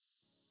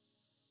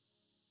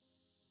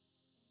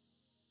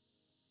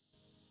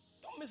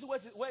miss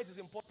it where it is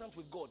important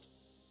with God.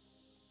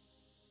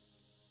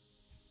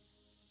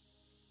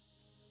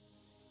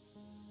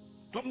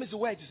 Don't miss it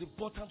where it is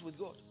important with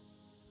God.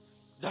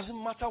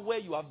 Doesn't matter where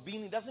you have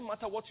been. It doesn't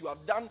matter what you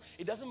have done.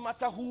 It doesn't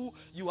matter who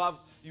you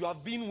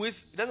have been with.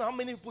 It doesn't matter how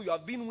many people you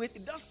have been with.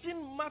 It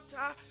doesn't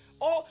matter.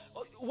 Or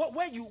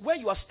where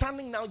you are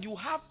standing now, you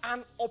have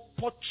an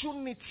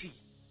opportunity.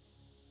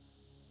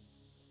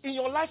 In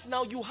your life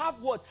now, you have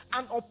what?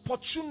 An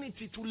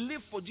opportunity to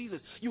live for Jesus.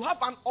 You have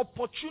an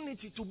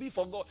opportunity to be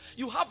for God.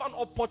 You have an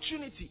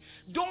opportunity.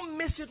 Don't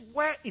miss it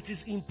where it is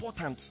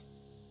important.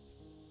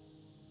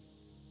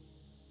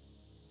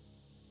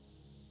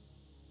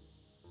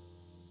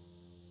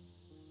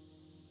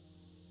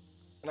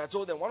 And I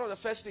told them one of the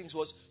first things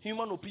was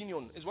human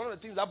opinion. It's one of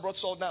the things that brought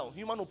Saul down.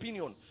 Human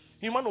opinion.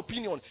 Human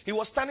opinion. He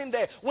was standing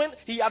there when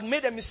he had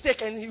made a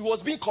mistake and he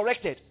was being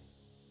corrected.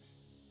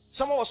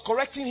 Someone was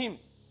correcting him.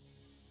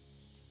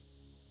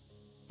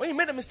 When he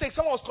made a mistake,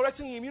 someone was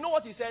correcting him. You know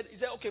what he said? He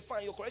said, okay,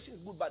 fine, your correction is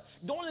good, but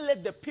don't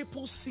let the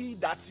people see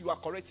that you are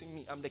correcting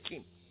me. I'm the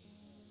king.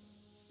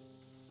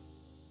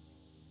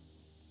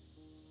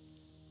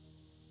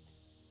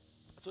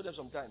 I told them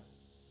sometime.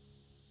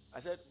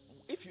 I said,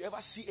 if you ever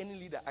see any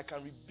leader I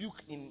can rebuke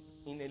in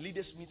a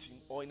leaders meeting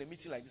or in a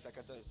meeting like this, I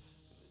can tell you,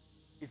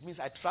 it means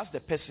I trust the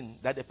person,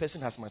 that the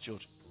person has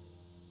matured.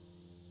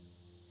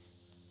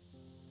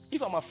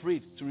 If I'm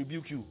afraid to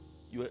rebuke you,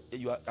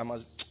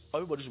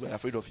 everybody should be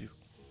afraid of you.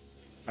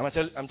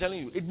 I'm telling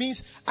you, it means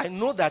I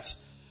know that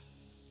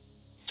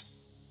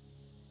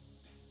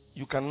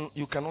you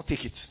cannot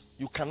take it.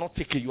 You cannot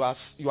take it. You are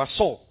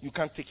sore. You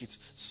can't take it.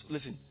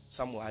 Listen,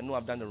 Samuel, I know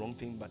I've done the wrong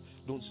thing, but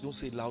don't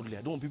say it loudly.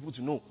 I don't want people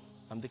to know.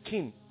 I'm the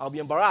king. I'll be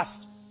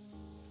embarrassed.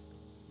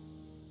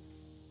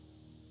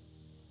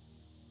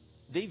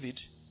 David,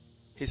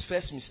 his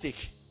first mistake,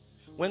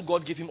 when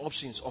God gave him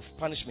options of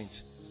punishment,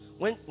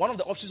 when one of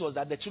the options was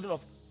that the children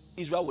of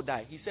Israel would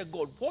die, he said,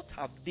 God, what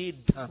have they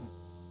done?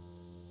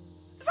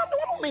 I'm the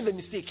one who made the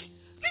mistake.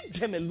 Leave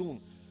them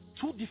alone.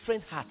 Two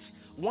different hearts.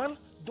 One,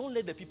 don't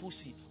let the people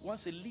see. One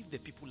say, leave the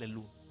people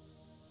alone.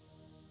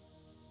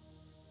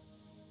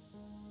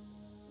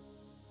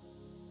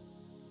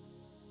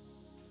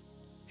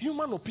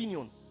 Human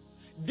opinion.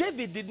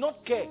 David did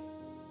not care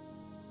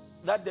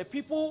that the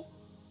people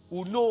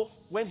would know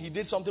when he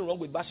did something wrong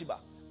with Bathsheba.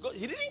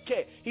 He didn't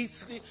care.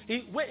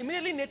 When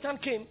immediately Nathan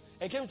came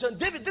and came to tell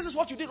David, this is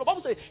what you did. The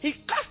Bible says he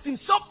cast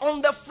himself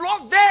on the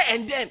floor there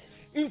and then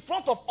in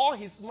front of all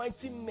his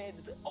mighty men.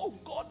 He said, oh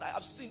God, I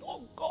have sinned.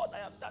 Oh God, I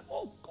have done.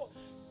 Oh God.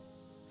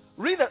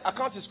 Read the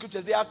account in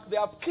scriptures. They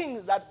are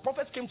kings that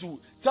prophets came to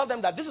tell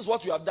them that this is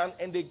what you have done,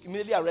 and they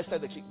immediately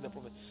arrested the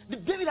prophet.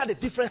 David had a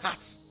different heart.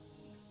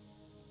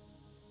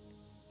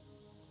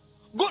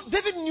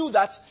 David knew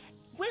that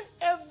when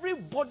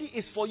everybody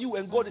is for you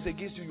and God is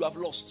against you, you have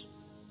lost.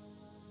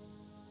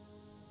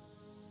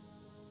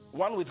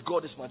 One with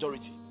God is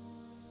majority.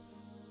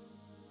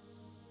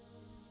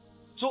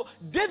 So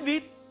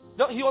David,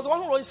 he was the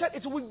one who said,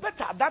 it will be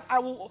better that I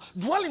will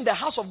dwell in the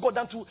house of God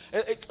than to,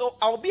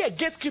 I will be a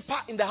gatekeeper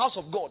in the house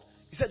of God.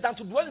 He said, than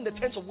to dwell in the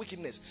tents of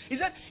wickedness. He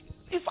said,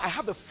 if I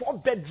have a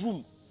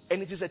 4-bedroom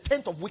and it is a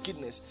tent of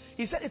wickedness,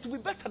 he said, it will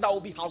be better that I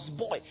will be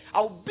houseboy.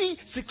 I will be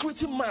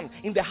security man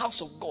in the house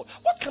of God.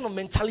 What kind of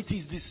mentality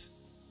is this?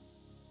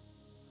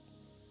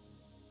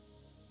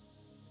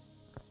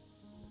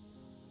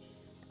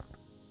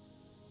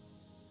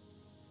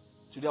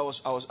 Today I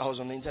was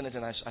on the internet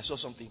and I saw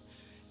something.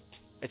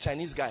 A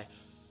Chinese guy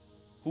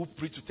who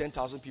preached to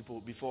 10,000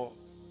 people before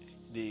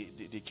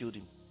they killed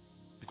him.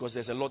 Because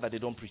there's a law that they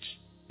don't preach.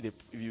 If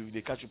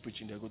they catch you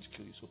preaching, they're going to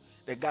kill you. So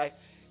the guy,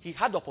 he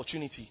had the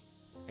opportunity.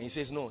 And he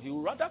says, no, he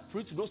would rather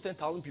preach to those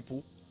 10,000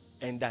 people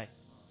and die.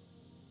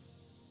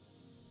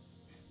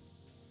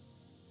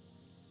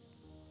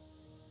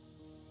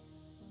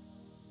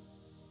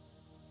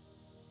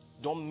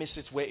 Don't miss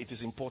it where it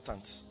is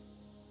important.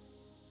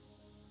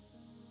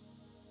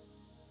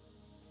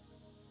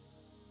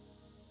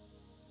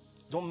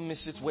 Don't miss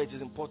it where it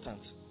is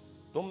important.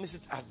 Don't miss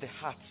it at the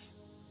heart.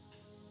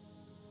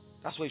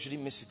 That's where you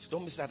shouldn't miss it.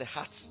 Don't miss it at the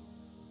heart.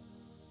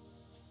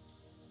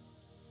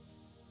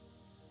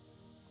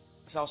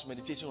 As I was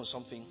meditating on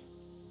something.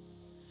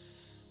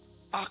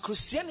 Our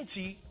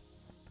Christianity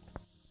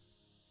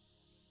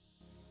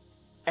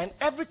and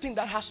everything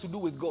that has to do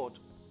with God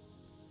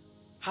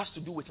has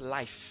to do with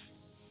life.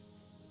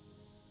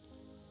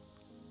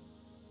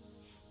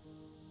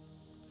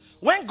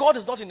 When God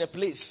is not in a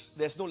place,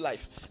 there's no life.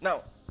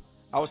 Now,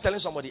 I was telling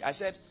somebody, I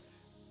said,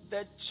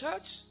 the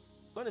church,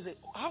 when they say,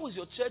 how is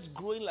your church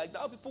growing like that?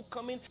 How people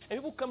come in, and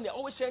people come, they're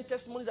always sharing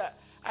testimonies.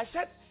 I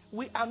said,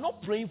 we are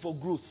not praying for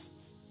growth.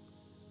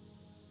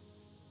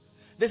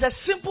 There's a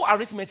simple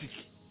arithmetic.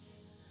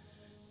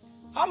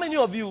 How many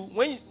of you,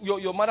 when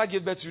your mother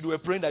gave birth to you, were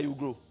praying that you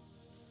grow?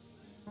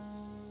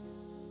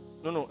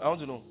 No, I want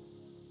to know.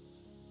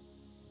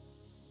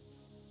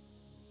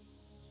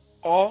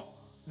 Or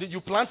did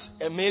you plant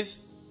a maize?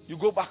 You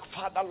go back,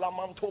 Father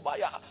Laman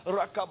Tobaya,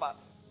 Rakaba.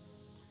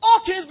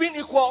 All things being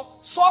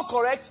equal, soil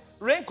correct,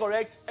 rain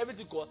correct,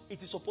 everything correct, it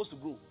is supposed to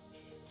grow.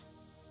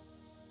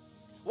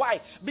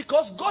 Why?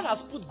 Because God has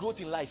put growth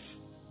in life.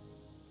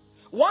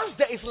 Once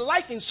there is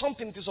life in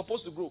something, it is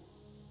supposed to grow.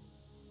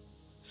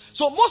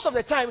 So most of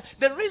the time,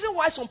 the reason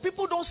why some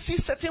people don't see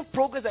certain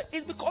progress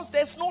is because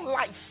there's no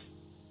life.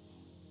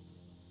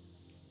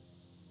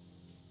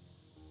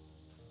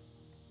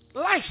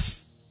 Life.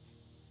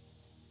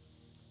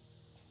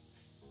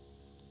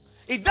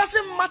 It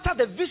doesn't matter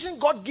the vision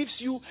God gives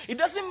you. It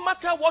doesn't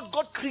matter what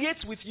God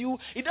creates with you.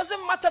 It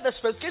doesn't matter the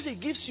specification He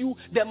gives you.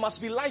 There must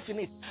be life in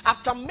it.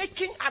 After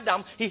making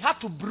Adam, He had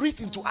to breathe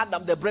into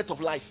Adam the breath of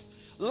life.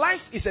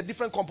 Life is a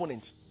different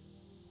component.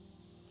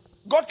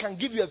 God can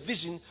give you a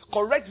vision,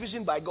 correct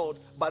vision by God,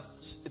 but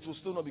it will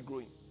still not be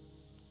growing.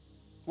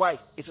 Why?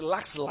 It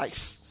lacks life.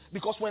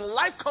 Because when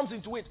life comes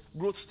into it,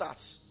 growth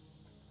starts.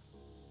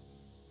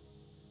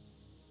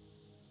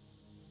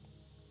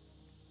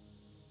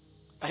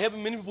 I have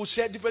many people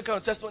share different kind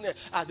of testimony.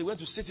 They went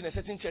to sit in a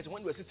certain church.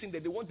 When they were sitting there,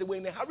 they were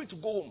in a hurry to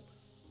go home.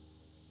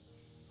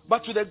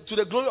 But to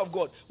the glory of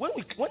God, when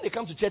they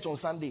come to church on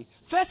Sunday,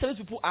 first service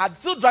people are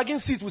still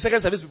dragging seats with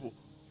second service people.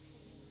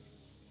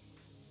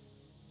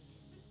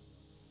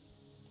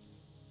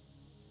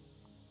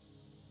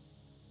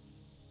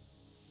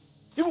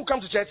 People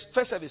come to church,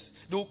 first service,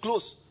 they will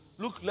close,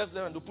 look left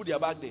there, and they'll put their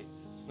bag there.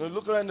 They'll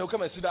look around, they'll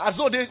come and sit down. As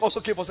though they also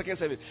came for second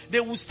service. They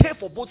will stay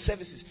for both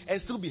services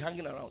and still be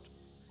hanging around.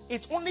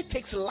 It only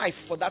takes life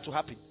for that to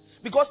happen.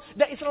 Because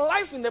there is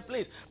life in the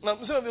place. Now,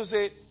 some of you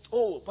say,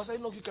 oh, Pastor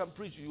Enoch, you can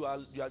preach. You are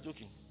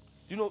joking.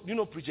 You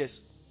know preachers.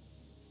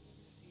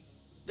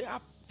 There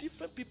are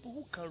different people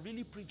who can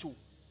really preach.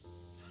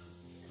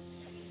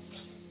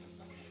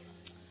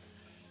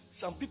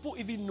 Some people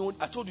even know,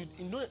 I told you,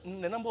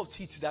 the number of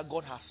teeth that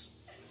God has.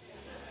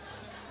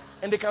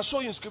 And they can show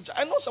you in scripture.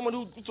 I know someone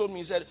who told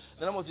me, he said,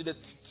 the number of teeth.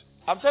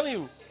 I'm telling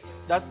you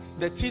that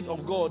the teeth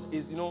of God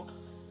is,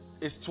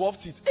 is 12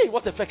 teeth. Hey,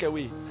 what a feck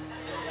away.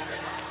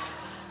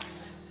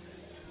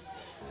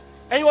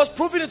 And he was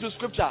proving it to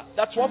scripture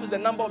that 12 is the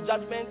number of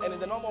judgment and is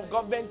the number of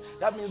government.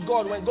 That means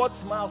God, when God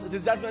smiles, it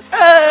is judgment.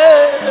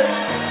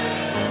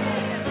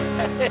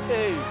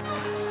 Hey!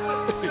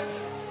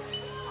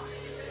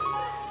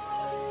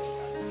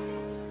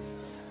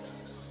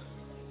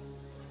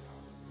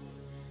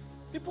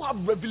 People have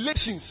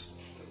revelations.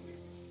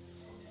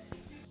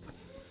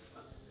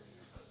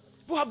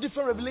 People have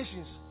different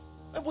revelations.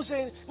 People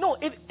saying, no,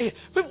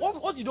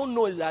 what you don't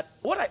know is that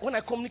when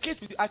I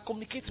communicate with you, I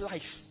communicate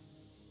life.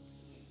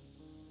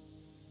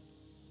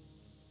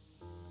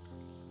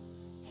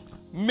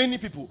 Many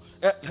people.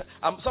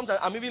 Sometimes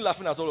I'm even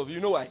laughing at all of you.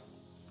 You know why?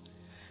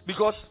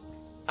 Because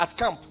at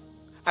camp,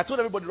 I told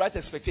everybody right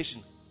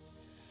expectation.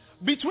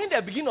 Between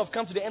the beginning of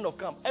camp to the end of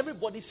camp,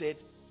 everybody said,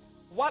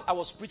 while I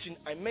was preaching,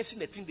 I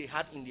mentioned the thing they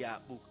had in their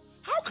book.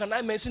 How can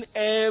I mention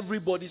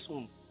everybody's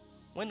own?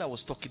 When I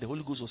was talking, the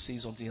Holy Ghost was saying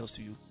something else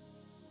to you.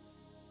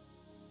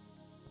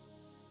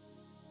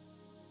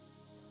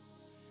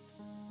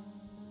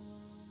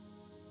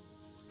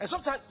 And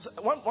sometimes,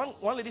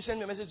 one lady sent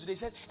me a message today.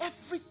 Said,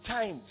 every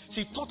time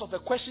she thought of a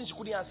question she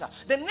couldn't answer,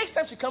 the next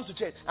time she comes to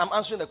church, I'm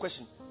answering the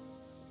question.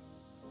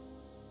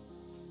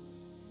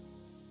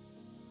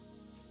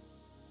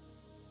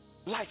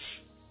 Life.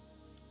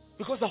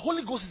 Because the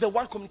Holy Ghost is the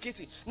one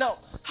communicating. Now,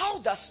 how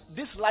does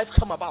this life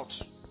come about?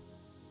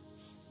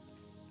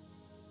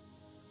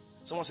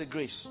 Someone say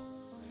grace.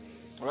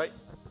 All right?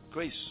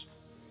 Grace.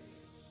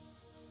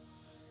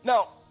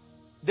 Now,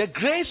 the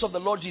grace of the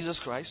Lord Jesus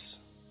Christ,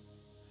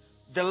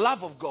 the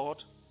love of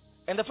God,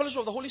 and the fellowship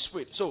of the Holy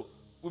Spirit. So,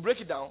 we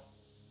break it down.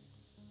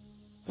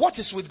 What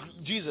is with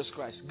Jesus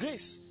Christ? Grace.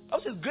 I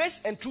says grace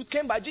and truth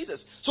came by Jesus.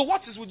 So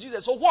what is with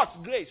Jesus? So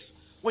what? Grace.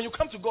 When you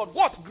come to God,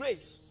 what? Grace.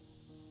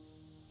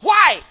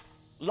 Why?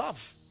 Love.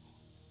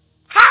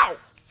 How?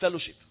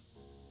 Fellowship.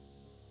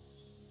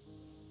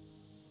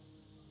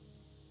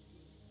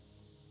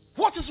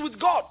 What is with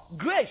God?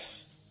 Grace.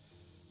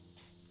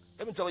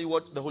 Let me tell you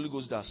what the Holy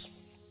Ghost does.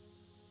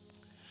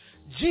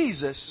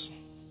 Jesus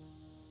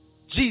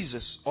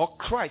or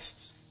Christ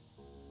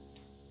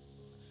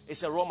is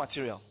a raw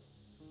material.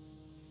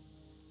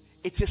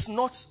 It is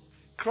not,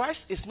 Christ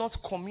is not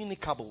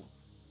communicable.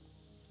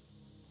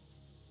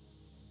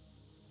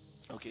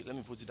 Okay, let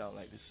me put it down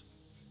like this.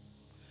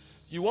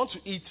 You want to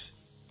eat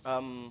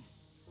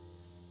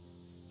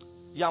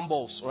yam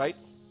balls, right?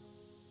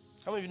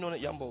 How many of you know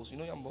yam balls? You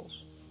know yam balls?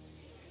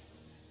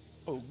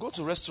 Oh, go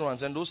to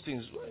restaurants and those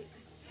things.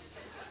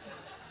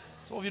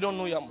 Some of you don't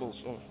know yam balls.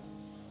 Oh.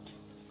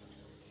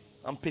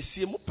 All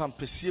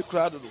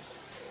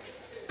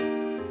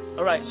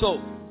right,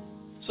 so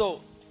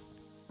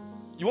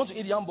you want to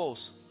eat yam balls.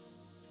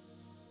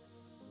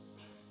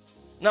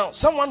 Now,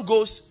 someone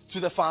goes to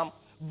the farm,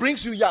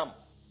 brings you yam.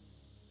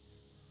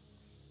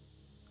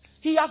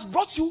 He has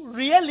brought you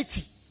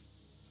reality.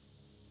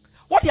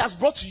 What he has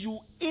brought to you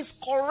is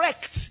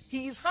correct.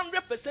 He is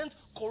 100%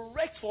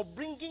 correct for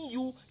bringing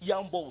you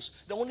yam balls.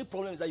 The only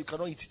problem is that you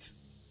cannot eat it.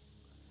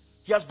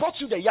 He has brought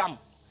you the yam.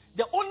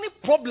 The only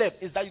problem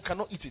is that you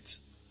cannot eat it.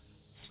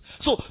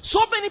 So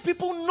many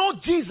people know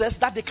Jesus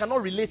that they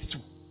cannot relate to.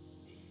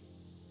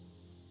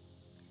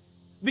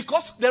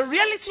 Because the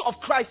reality of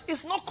Christ is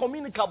not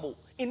communicable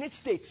in its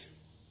state.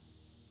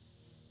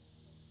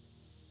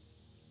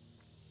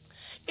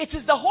 It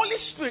is the Holy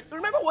Spirit.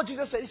 Remember what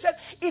Jesus said? He said,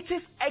 it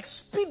is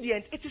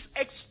expedient, it is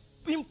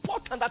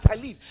important that I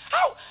live.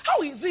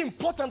 How is it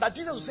important that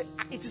Jesus will say,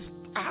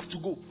 I have to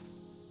go?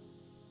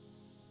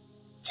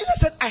 Jesus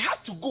said, I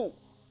have to go.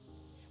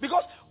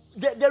 Because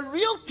the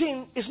real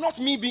thing is not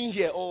me being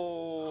here.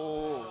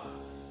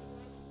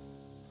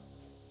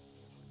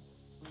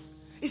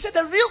 He said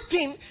the real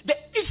thing, the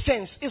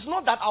essence, is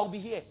not that I'll be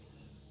here.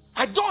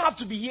 I don't have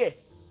to be here.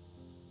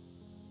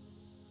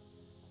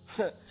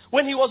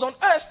 When he was on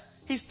earth,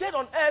 he stayed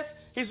on earth.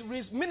 His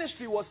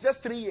ministry was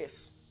just 3 years.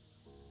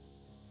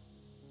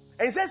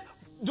 And he says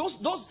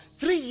those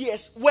 3 years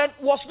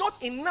was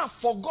not enough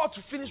for God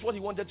to finish what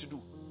he wanted to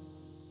do.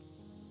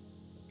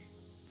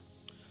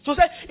 So he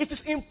said, it is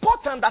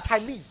important that I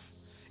live.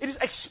 It is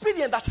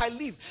expedient that I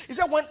live. He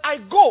said, when I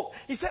go,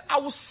 he said, I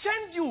will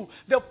send you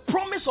the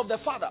promise of the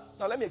Father.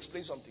 Now let me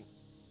explain something.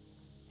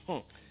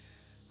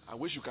 I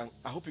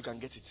hope you can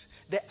get it.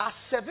 There are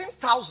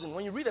 7,000,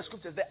 when you read the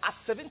scriptures, there are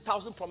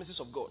 7,000 promises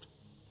of God.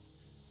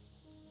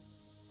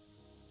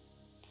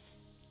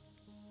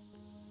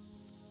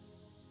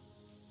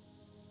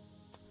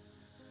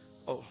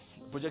 Oh,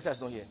 the projector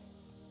is not here.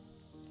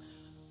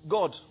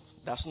 God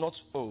does not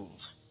owe.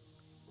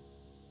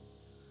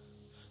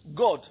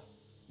 God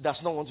does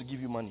not want to give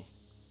you money.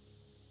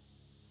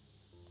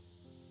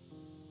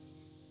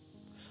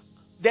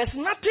 There's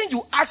nothing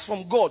you ask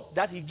from God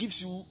that he gives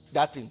you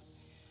that thing.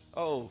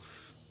 Oh.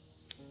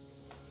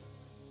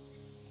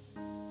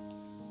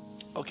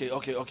 Okay.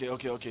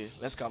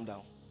 Let's calm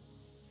down.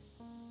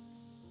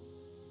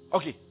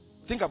 Okay,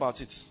 think about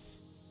it.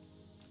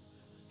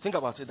 Think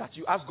about it, that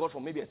you ask God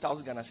for maybe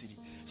 1,000 Ghana cedi.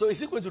 So is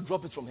he going to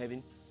drop it from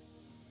heaven?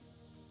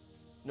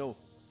 No.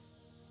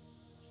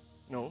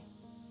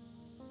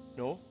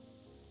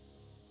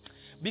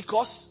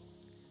 Because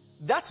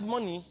that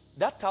money,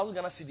 that 1,000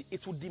 Ghana cedi,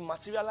 it will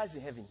dematerialize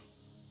in heaven.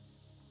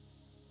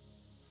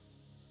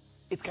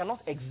 It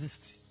cannot exist.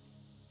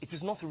 It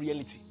is not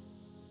reality.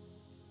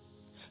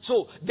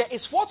 So there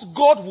is what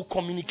God will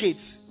communicate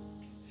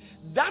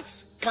that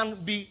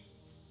can be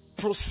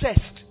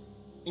processed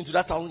into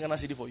that 1,000 Ghana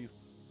cedi for you.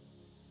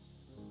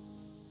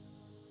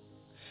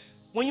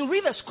 When you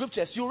read the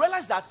scriptures, you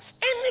realize that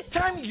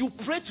anytime you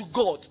pray to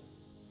God,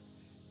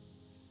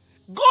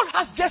 God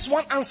has just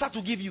one answer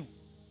to give you.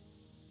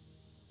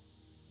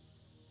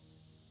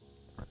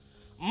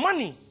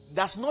 Money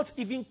does not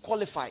even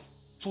qualify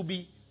to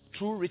be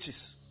true riches.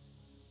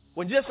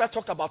 When Jesus Christ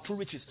talked about true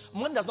riches,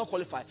 money does not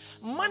qualify.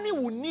 Money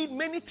will need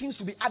many things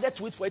to be added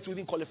to it for it to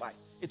even qualify.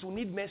 It will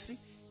need mercy.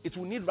 It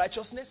will need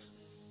righteousness.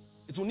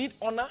 It will need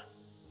honor.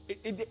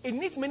 It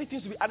needs many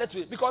things to be added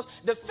to it. Because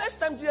the first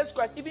time Jesus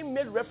Christ even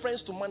made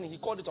reference to money, he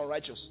called it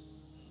unrighteous.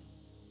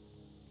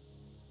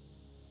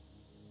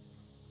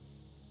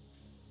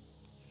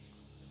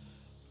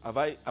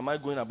 Am I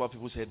going above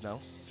people's head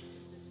now?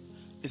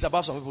 It's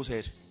about some people's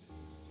head.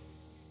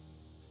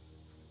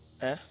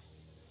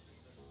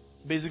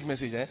 Basic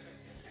message,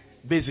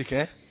 Basic,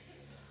 It's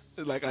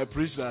like I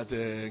preached at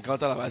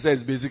Encounter. I said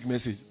it's basic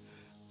message.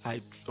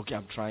 I'm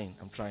trying.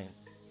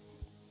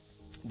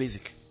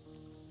 Basic.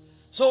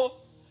 So,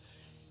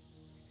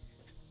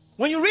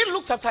 when you read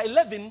Luke chapter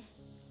 11,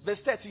 verse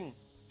 13,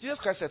 Jesus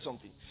Christ said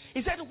something.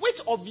 He said, which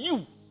of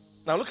you,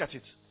 now look at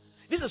it.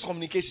 This is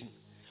communication.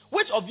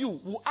 Which of you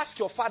will ask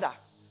your father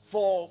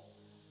for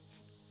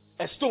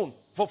a stone,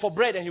 for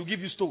bread, and he'll give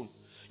you stone?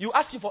 You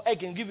ask him for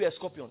egg and he'll give you a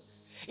scorpion.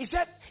 He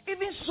said,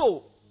 even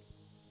so,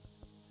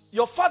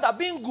 your father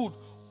being good,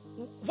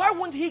 why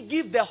won't he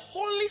give the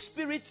Holy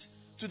Spirit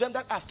to them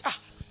that ask?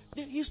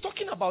 He's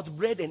talking about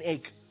bread and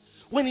egg.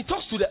 When he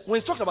talks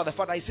about the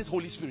Father, he says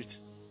Holy Spirit.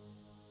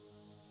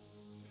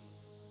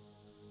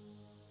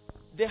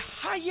 The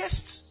highest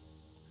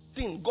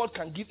thing God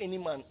can give any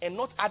man and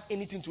not add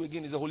anything to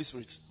again is the Holy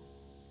Spirit.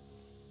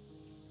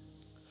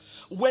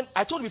 When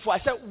I told you before, I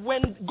said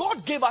when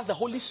God gave us the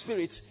Holy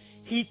Spirit,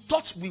 he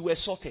thought we were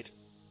sorted.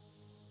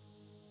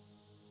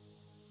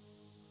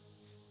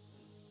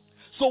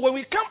 So when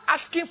we come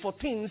asking for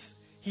things,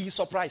 he is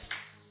surprised.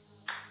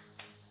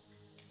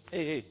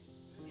 Hey.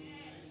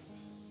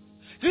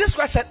 Jesus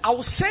Christ said, I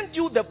will send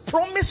you the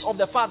promise of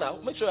the Father.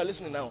 Make sure you're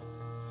listening now.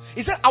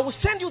 He said, I will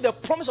send you the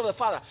promise of the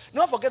Father.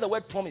 Don't forget the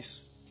word promise.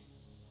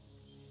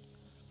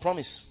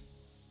 Promise.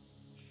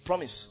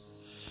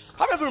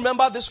 How many of you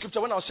remember this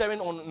scripture when I was sharing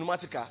on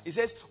Pneumatica? It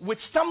says, with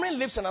stammering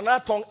lips and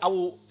another tongue, I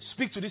will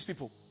speak to these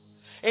people.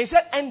 And he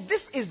said, and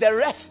this is the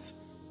rest.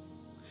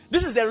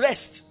 This is the rest.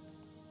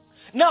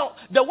 Now,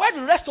 the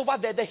word rest over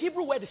there, the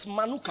Hebrew word is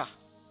manuka.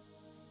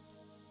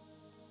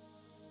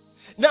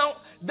 Now,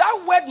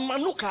 that word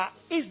manuka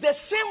is the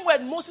same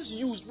word Moses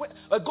used,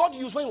 God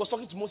used when he was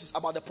talking to Moses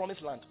about the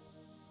promised land.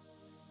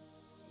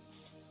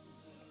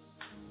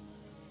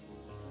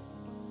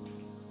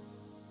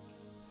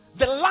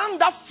 The land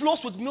that flows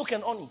with milk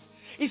and honey.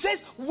 He says,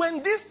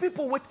 when these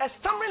people with a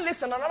stammering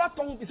lips and another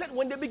tongue, he said,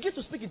 when they begin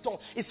to speak in tongues,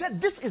 he said,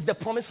 this is the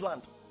promised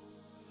land.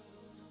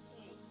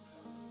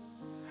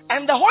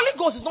 And the Holy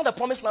Ghost is not the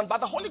promised land,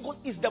 but the Holy Ghost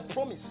is the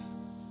promise.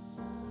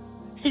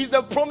 He's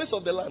the promise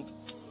of the land.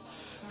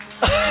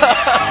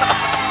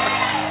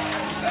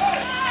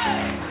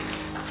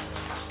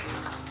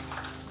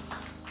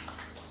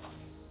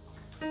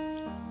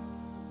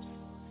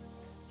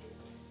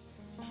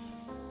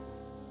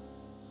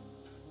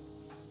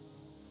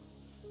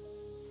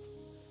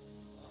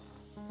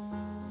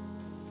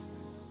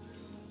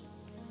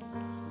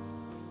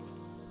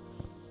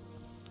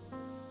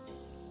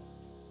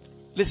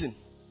 Listen,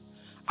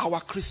 our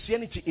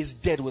Christianity is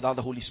dead without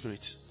the Holy Spirit.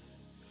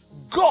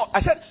 God,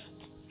 I said,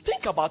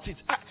 think about it.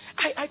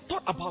 I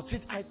thought about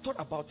it,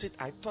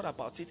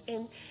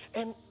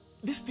 and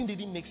this thing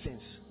didn't make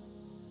sense.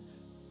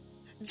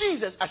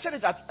 Jesus, I said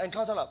it at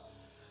Encounter Lab.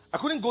 I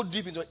couldn't go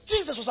deep into it.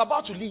 Jesus was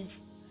about to leave,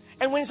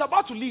 and when he's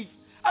about to leave,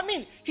 I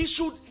mean, he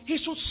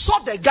should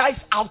sort the guys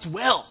out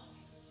well,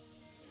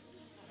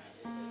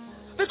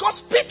 because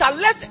Peter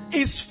left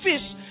his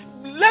fish,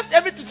 left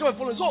everything to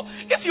follow. So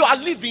if you are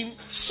leaving,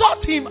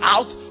 sort him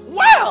out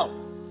well.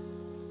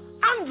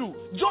 Andrew,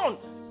 John,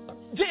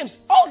 James,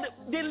 all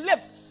they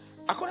left.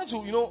 According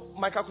to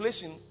my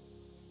calculation,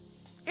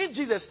 if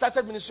Jesus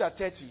started ministry at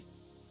 30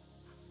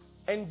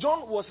 and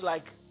John was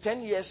like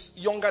 10 years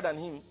younger than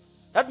him,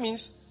 that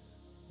means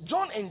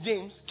John and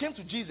James came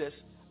to Jesus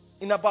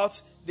in about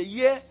the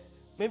year,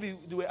 maybe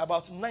they were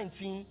about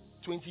 19,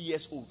 20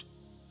 years old.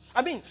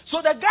 I mean, so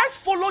the guys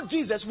followed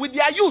Jesus with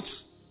their youth.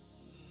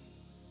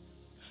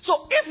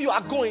 So if you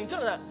are going,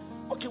 tell them,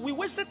 okay, we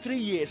wasted 3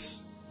 years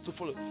to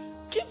follow.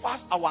 Give us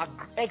our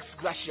ex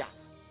gratia.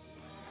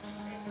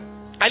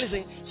 And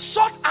listen,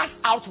 sort us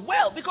out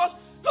well, because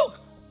look,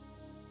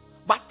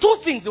 but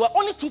there were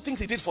only two things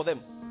he did for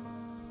them.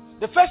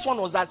 The first one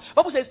was that the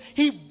Bible says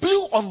he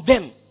blew on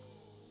them.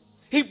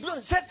 He blew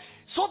and said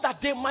so that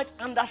they might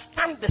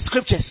understand the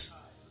scriptures.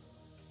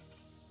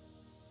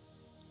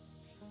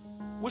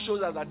 Which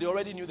shows us that they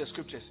already knew the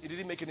scriptures. It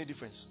didn't make any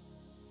difference.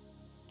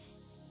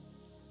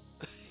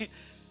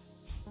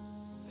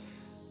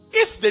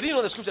 If they didn't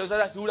know the scriptures,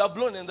 he would have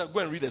blown them and go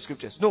and read the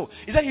scriptures. No.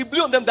 He said he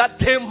blew on them that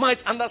they might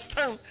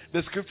understand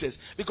the scriptures.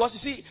 Because you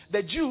see,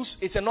 the Jews,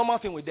 it's a normal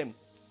thing with them.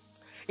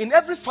 In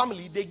every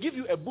family, they give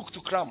you a book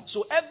to cram.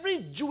 So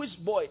every Jewish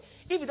boy,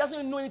 if he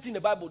doesn't know anything in the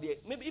Bible,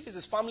 maybe if it's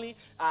his family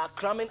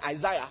cramming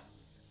Isaiah,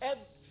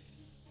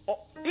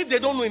 if they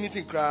don't know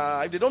anything,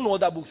 if they don't know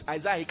other books,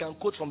 Isaiah, he can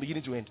quote from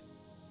beginning to end.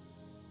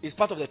 It's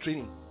part of the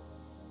training.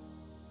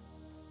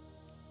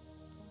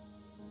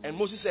 And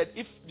Moses said,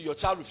 if your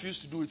child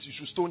refuses to do it, you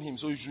should stone him,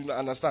 so you should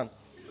understand.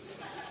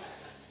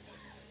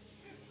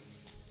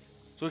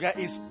 So that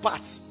is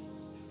part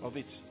of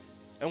it.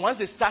 And once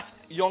they start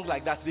young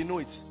like that, they know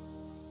it.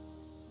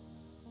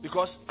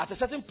 Because at a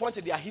certain point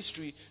in their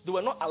history, they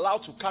were not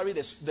allowed to carry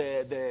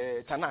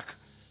the Tanakh.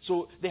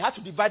 So they had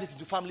to divide it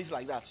into families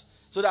like that.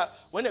 So that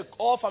when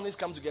all families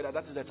come together,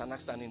 that is the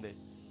Tanakh standing there.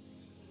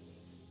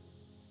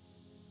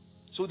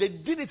 So they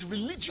did it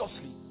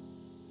religiously.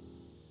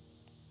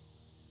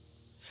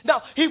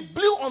 Now, he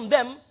blew on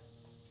them,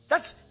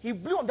 the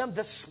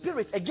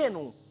Spirit,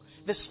 again,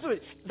 the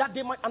Spirit, that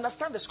they might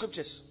understand the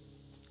scriptures.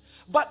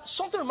 But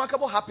something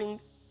remarkable happened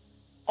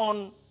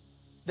on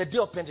the day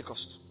of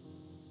Pentecost.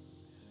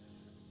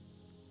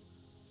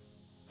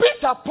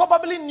 Peter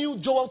probably knew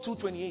Joel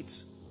 2:28.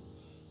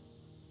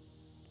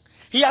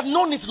 He had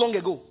known it long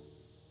ago.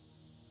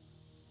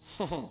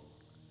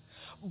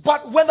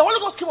 But when the Holy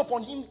Ghost came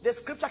upon him, the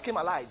scripture came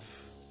alive.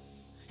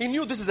 He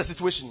knew this is the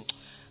situation.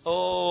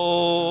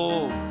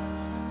 Oh.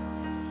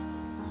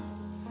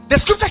 The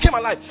scripture came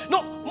alive.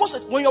 No,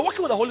 when you're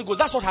working with the Holy Ghost,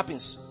 that's what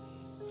happens.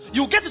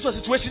 You get into a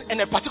situation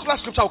and a particular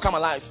scripture will come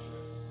alive.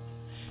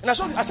 And I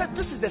said,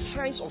 this is the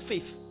science of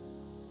faith.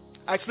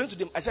 I explained to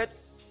them, I said,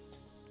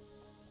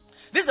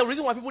 this is the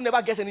reason why people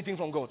never get anything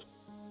from God.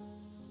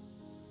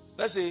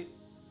 Let's say,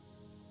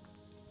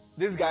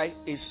 this guy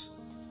is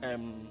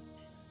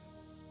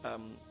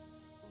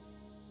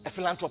a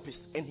philanthropist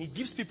and he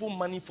gives people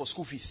money for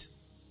school fees.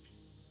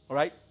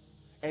 Alright?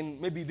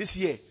 And maybe this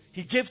year,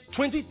 he gave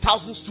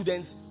 20,000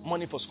 students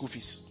money for school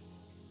fees.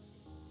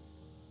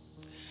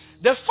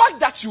 The fact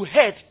that you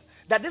heard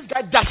that this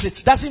guy does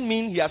it doesn't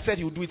mean he has said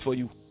he will do it for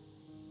you.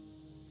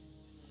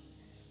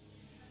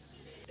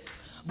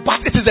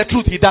 But it is the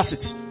truth, he does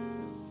it.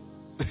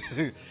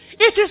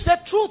 It is the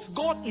truth,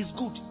 God is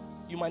good.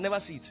 You might never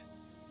see it.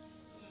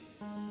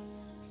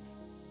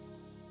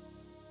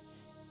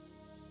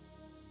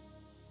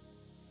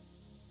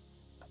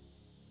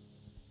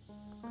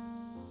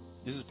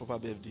 This is proper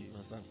BFD, you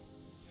understand?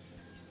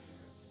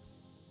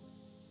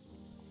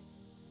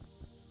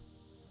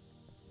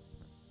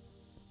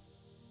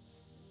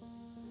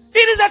 It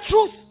is the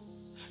truth.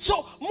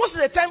 So most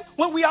of the time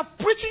when we are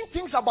preaching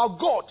things about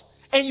God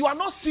and you are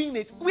not seeing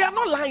it, we are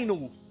not lying.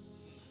 No.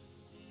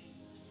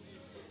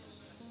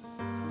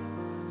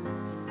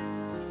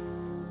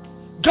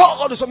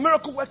 God is a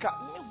miracle worker.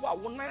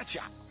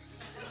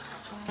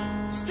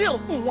 Still,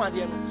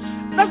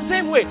 that's the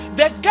same way.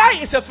 The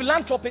guy is a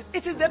philanthropist.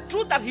 It is the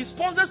truth that he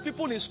sponsors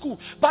people in school.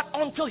 But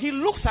until he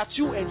looks at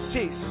you and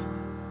says,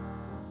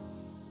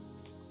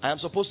 I am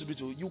supposed to be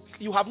too.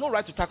 You have no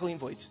right to tackle him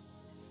for it.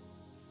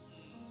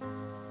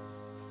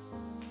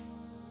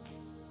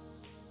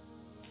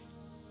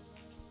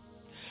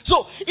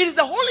 So, it is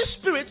the Holy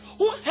Spirit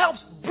who helps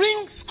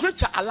bring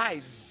Scripture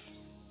alive.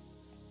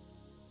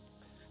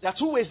 There are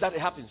two ways that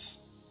it happens.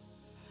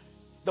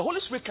 The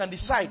Holy Spirit can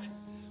decide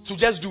to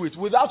just do it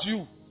without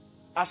you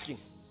asking.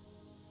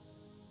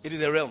 It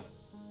is a realm.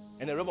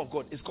 And the realm of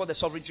God. It's called the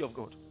sovereignty of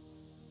God.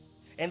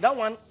 And that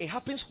one, it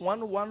happens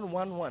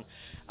 1-1-1-1.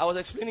 I was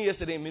explaining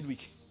yesterday in midweek.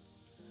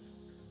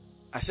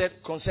 I said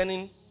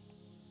concerning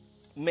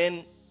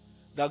men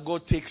that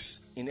God takes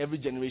in every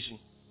generation.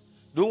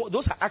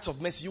 Those are acts of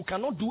mercy. You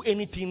cannot do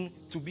anything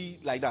to be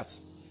like that.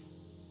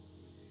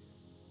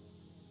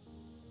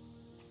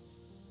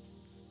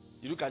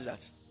 You look at that.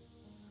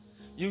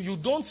 You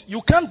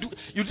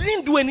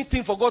didn't do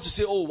anything for God to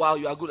say, oh wow,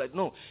 you are good at it.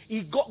 No.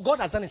 God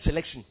has done a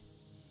selection.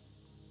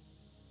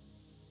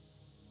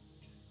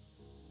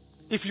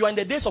 If you are in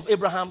the days of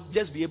Abraham,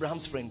 just be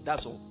Abraham's friend.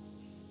 That's all.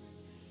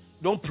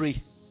 Don't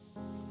pray.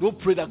 Don't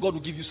pray that God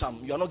will give you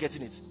some. You are not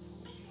getting it.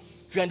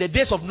 If you are in the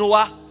days of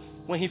Noah,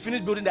 when he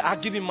finished building the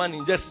ark, give him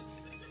money. Just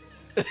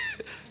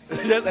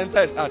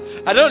enter his heart.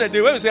 At the end of the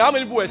day, when we say how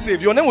many people were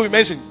saved, your name will be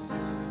mentioned.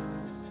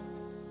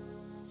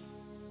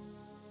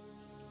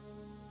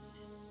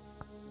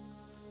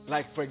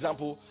 Like, for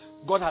example,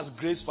 God has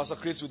graced Pastor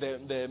Chris with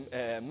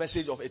the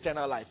message of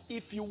eternal life.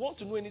 If you want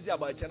to know anything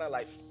about eternal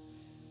life,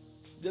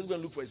 just go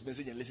and look for his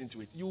message and listen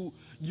to it. You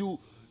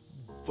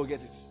forget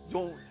it.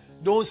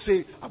 Don't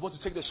say, I'm about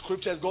to take the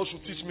scriptures, God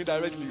should teach me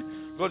directly.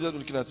 God just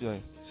looking at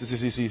you.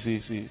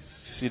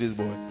 See this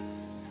boy.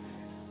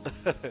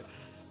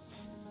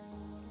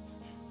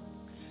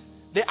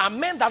 There are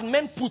men that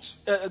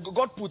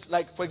God put,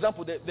 like, for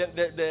example,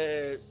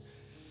 the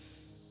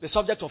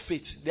subject of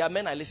faith. There are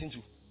men I listen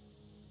to.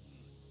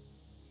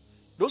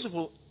 Those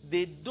people,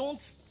 they don't,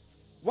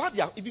 while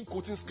they are even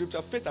quoting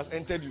scripture, faith has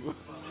entered you.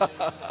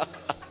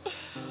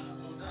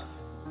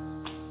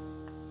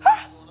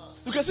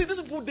 You can see these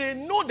people, they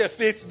know the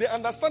faith, they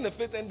understand the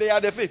faith, and they are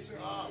the faith.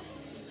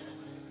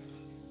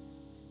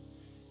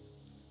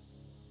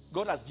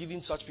 God has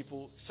given such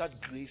people such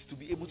grace to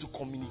be able to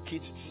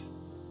communicate it.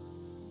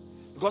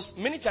 Because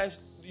many times,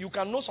 you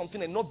can know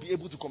something and not be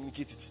able to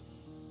communicate it.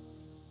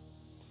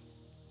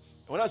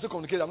 When I say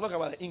communicate, I'm not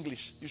talking about English.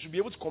 You should be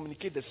able to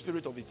communicate the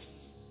spirit of it.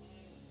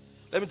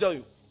 Let me tell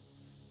you.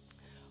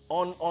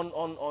 On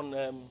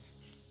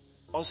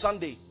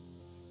Sunday,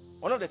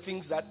 one of the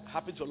things that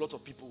happened to a lot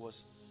of people was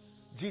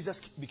Jesus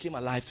became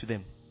alive to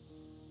them.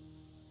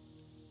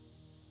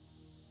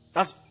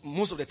 That's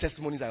most of the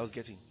testimonies I was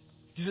getting.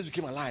 Jesus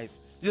became alive.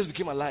 Jesus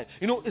became alive.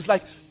 You know, it's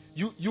like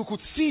you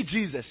could see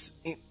Jesus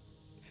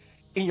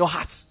in your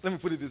heart. Let me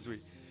put it this way.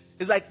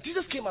 It's like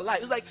Jesus came alive.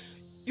 It's like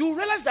you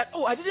realize that,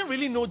 oh, I didn't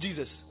really know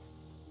Jesus.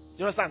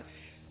 You understand?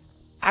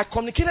 I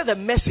communicated the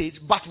message,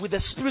 but with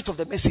the spirit of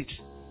the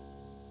message.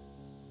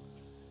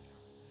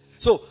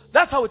 So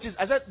that's how it is.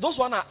 I said those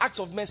one are acts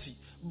of mercy.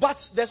 But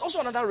there's also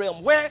another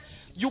realm where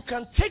you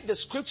can take the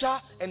scripture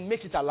and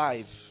make it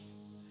alive.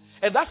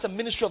 And that's the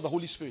ministry of the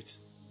Holy Spirit.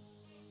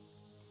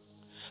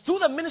 Through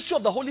the ministry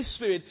of the Holy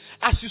Spirit,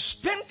 as you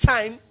spend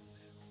time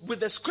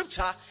with the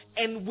scripture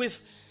and with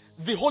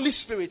the Holy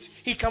Spirit,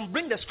 He can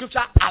bring the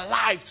scripture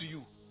alive to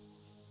you.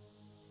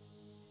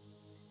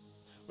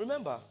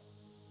 Remember,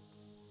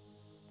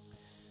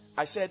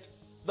 I said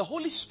the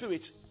Holy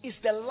Spirit is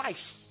the life.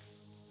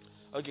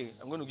 Okay,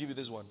 I'm going to give you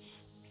this one.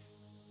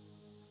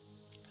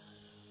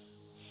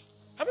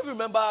 How many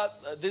remember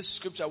this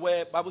scripture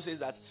where the Bible says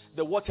that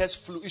the waters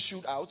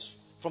issued out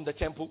from the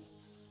temple?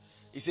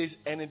 It says,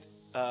 and it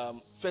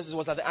first it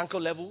was at the ankle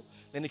level,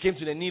 then it came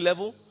to the knee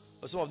level.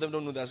 But some of them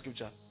don't know that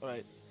scripture. All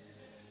right.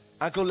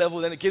 Ankle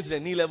level, then it came to the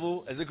knee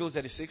level, Ezekiel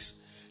 36.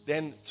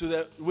 Then to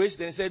the waist,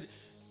 then it said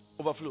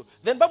overflow.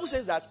 Then the Bible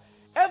says that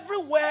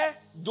everywhere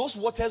those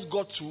waters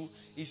got to,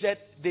 he said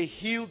they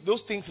healed,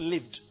 those things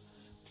lived.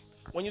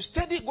 When you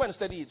study, go and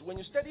study it. When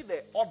you study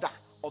the order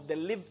of the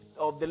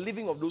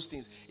living of those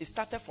things, it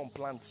started from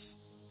plants.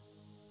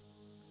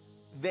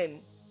 Then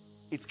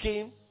it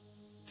came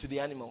to the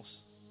animals.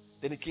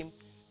 Then it came.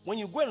 When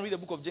you go and read the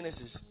book of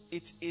Genesis,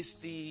 it is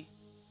the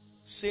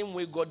same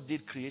way God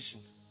did creation.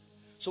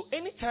 So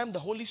anytime the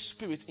Holy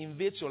Spirit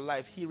invades your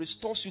life, He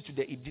restores you to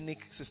the Edenic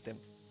system.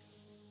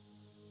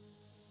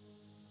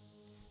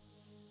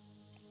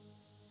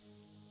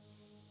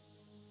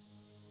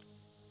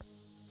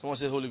 Someone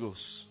say Holy Ghost.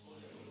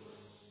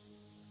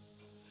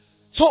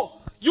 So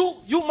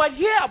you might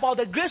hear about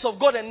the grace of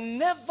God and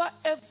never,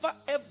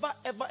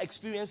 ever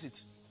experience it.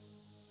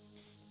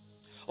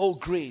 Oh,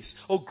 grace.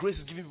 Oh, grace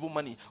is giving people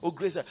money. Oh,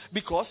 grace.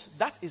 Because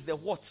that is the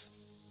what?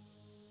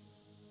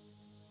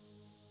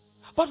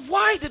 But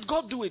why did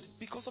God do it?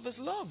 Because of His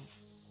love.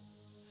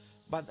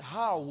 But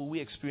how will we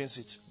experience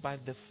it? By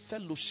the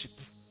fellowship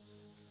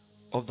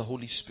of the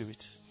Holy Spirit.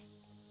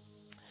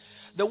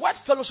 The word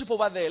fellowship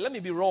over there, let me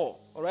be raw,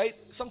 all right?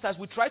 Sometimes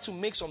we try to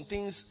make some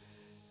things.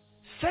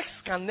 Sex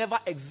can never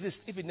exist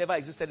if it never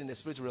existed in the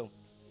spirit realm.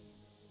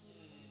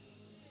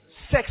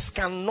 sex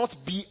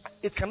cannot be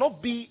a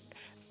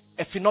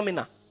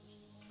phenomena,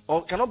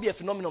 or cannot be a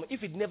phenomenon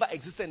if it never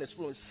existed in the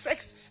spirit. Sex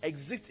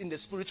exists in the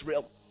spirit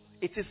realm.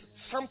 It is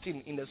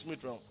something in the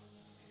spirit realm.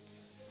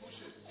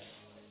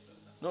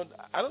 No,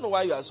 I don't know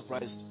why you are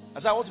surprised.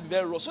 As I want to be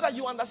very raw, so that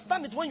you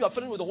understand it when you are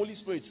filled with the Holy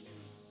Spirit.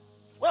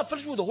 When you are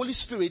filled with the Holy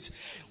Spirit,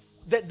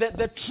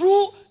 the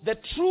true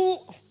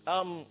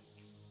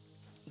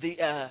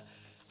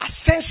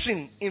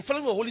ascension in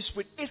filling with the Holy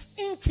Spirit is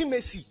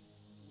intimacy.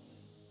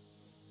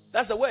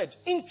 That's the word,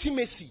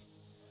 intimacy.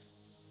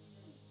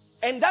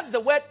 And that's the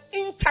word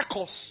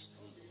intercourse.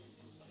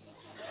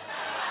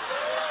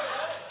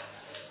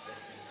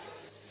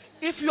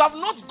 If you have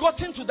not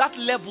gotten to that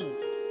level,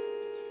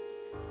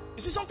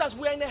 you see, sometimes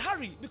we are in a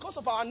hurry because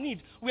of our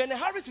need. We are in a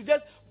hurry to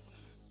just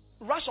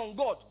rush on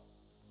God.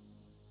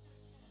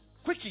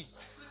 Quickie.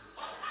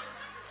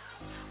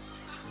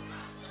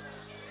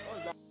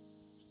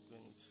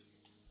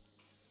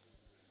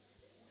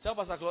 Tell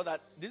Pastor Claude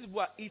that these people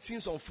are eating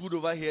some food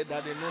over here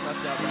that they know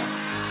nothing about.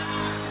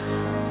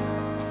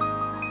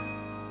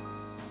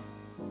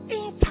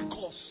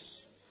 Intercourse.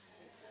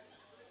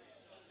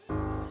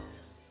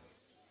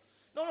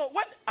 No.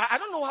 When I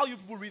don't know how you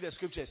people read the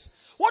scriptures.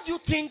 What do you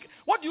think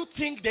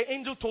the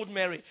angel told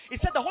Mary? He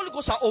said the Holy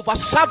Ghost will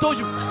overshadow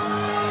you.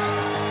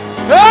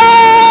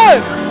 Hey!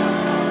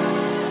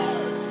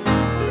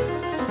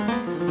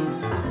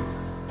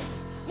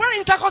 When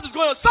intercourse is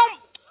going on,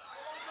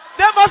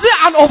 there must be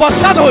an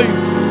overshadowing.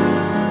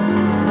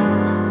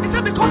 He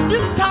said because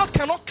this child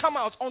cannot come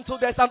out until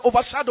there's an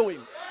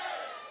overshadowing.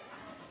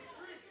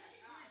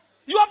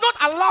 You have not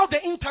allowed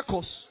the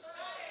intercourse.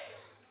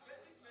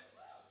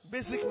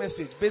 Basic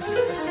message.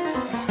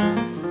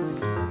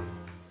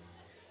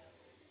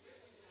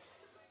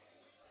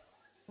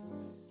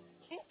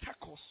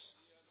 Intercourse.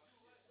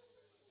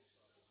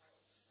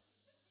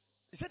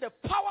 He said the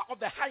power of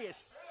the highest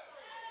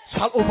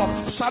shall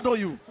overshadow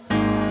you.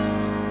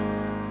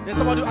 Then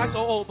somebody asks,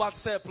 but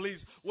sir, please,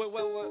 well,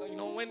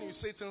 when you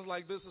say things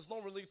like this, it's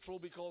not really true,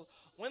 because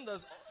when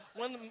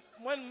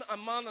a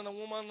man and a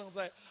woman,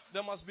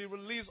 there must be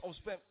release of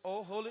sperm.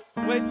 Oh, hold it.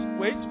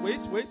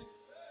 Wait.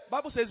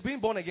 Bible says being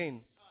born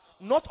again,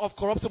 not of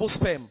corruptible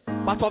sperm,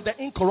 but of the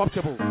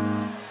incorruptible.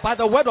 By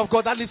the word of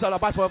God that lives and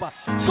abides forever.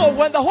 So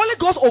when the Holy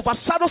Ghost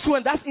overshadows you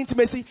and that's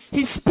intimacy,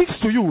 He speaks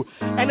to you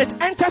and it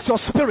enters your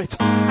spirit.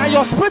 And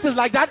your spirit is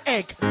like that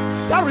egg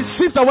that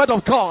receives the word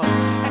of God.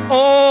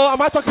 Oh,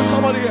 am I talking to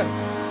somebody here?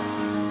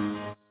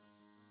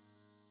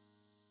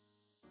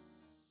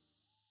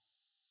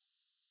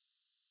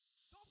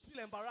 Don't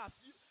feel embarrassed.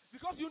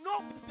 Because you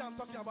know what I'm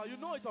talking about. You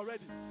know it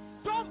already.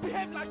 Don't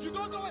behave like you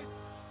don't know it.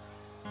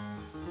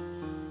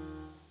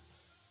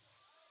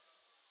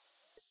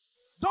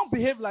 Don't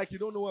behave like you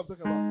don't know what I'm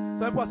talking about.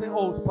 Some people are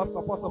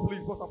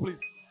saying, Pastor, please.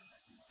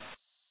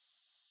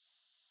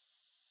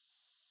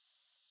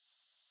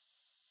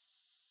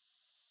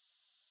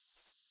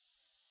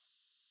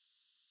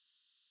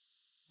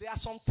 There are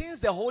some things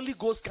the Holy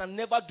Ghost can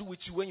never do with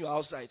you when you're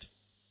outside.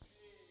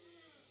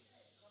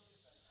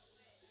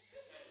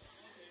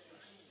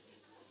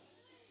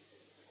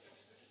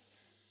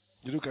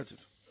 You look at it.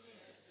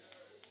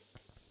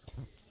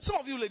 Some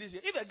of you ladies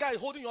here, if a guy is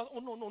holding you,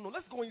 no,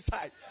 let's go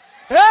inside.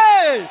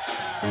 Hey!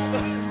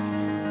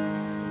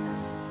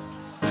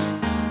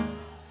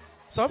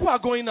 Some people are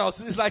going out.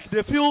 It's like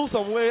they feel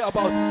some way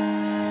about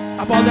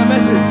the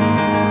message.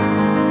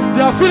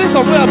 They are feeling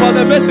some way about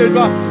the message,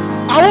 but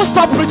I won't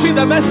stop preaching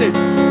the message.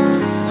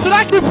 Should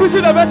I keep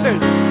preaching the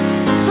message?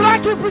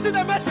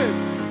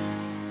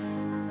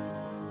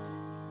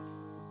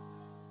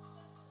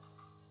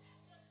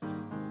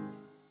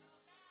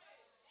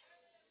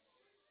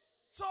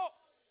 So,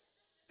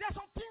 there are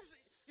some things,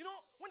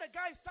 when a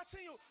guy is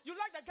touching you, you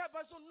like the guy,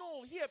 but so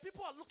no, here,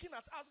 people are looking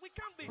at us. We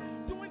can't be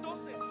doing those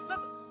things.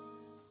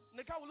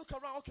 The guy will look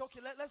around,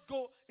 okay, let's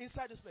go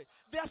inside this place.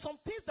 There are some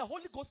things the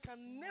Holy Ghost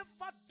can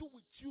never do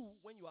with you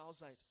when you are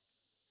outside.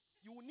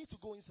 You will need to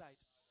go inside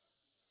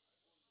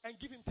and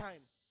give Him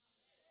time.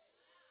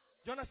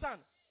 Do you understand?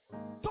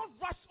 Don't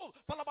rush. Oh,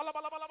 bala.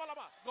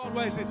 God,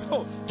 where is it?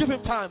 Oh, give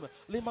Him time.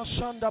 Lima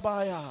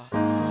Shandabaya.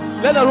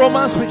 Let the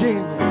romance begin.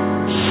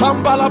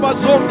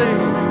 Shambalabazonde.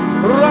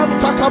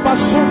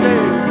 Rantakabasune.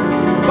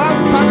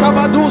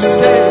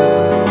 Bantakabaduste.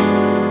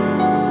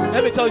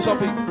 Let me tell you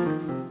something.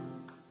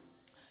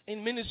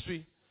 In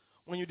ministry,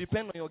 when you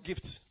depend on your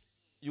gift,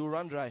 you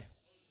run dry.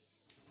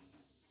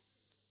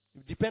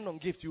 You depend on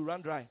gift, you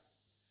run dry.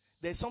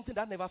 There's something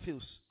that never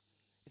fails.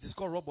 It is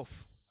called rub off.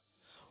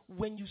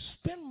 When you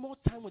spend more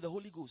time with the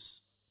Holy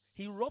Ghost,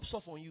 He rubs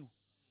off on you.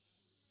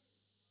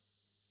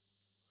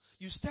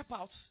 You step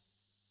out,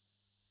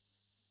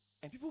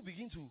 and people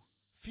begin to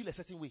feel a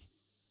certain way.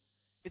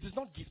 It is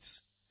not gifts.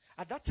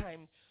 At that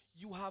time,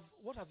 you have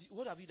what have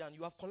you done?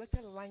 You have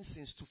collected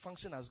license to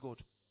function as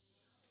God.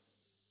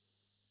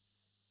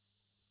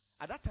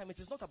 At that time, it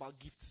is not about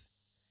gifts.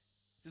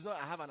 It is not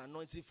I have an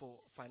anointing for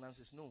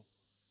finances. No.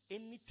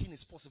 Anything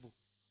is possible.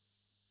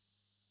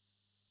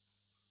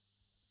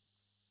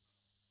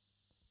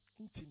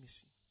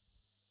 Intimacy.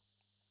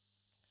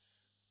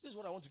 this is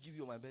what I want to give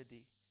you on my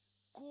birthday.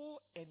 Go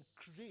and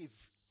crave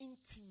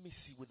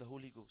intimacy with the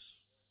Holy Ghost.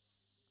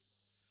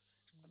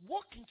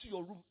 Walk into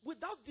your room.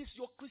 Without this,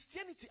 your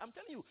Christianity, I'm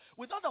telling you,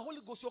 without the Holy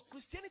Ghost, your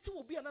Christianity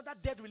will be another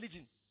dead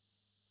religion.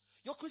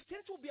 Your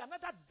Christianity will be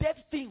another dead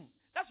thing.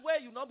 That's where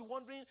you now be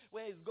wondering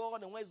where is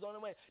God and where is God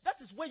and where. That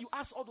is where you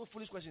ask all those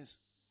foolish questions.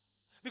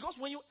 Because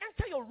when you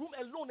enter your room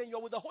alone and you're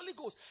with the Holy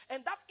Ghost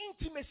and that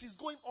intimacy is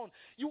going on,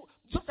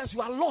 sometimes you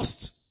are lost.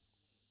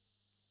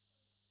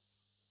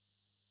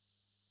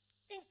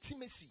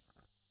 Intimacy.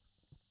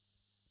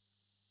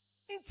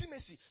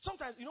 Intimacy.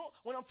 Sometimes,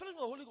 when I'm feeling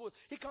the Holy Ghost,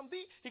 he can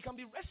be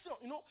resting.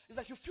 It's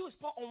like you feel his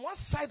power on one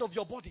side of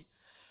your body.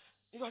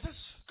 You are just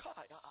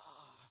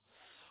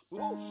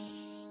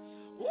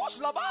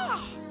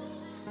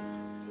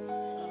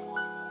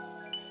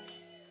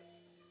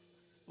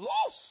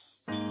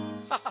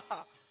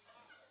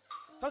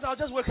Sometimes I'll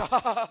just wake up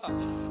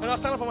and I'll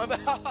stand up on my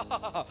bed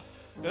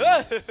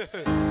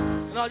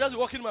and I'll just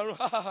walk in my room.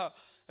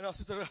 And I'll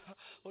sit there.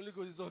 Holy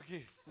Ghost is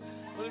okay.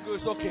 Holy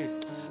Ghost is okay.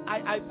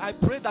 I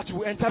pray that you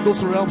will enter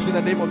those realms in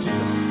the name of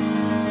Jesus.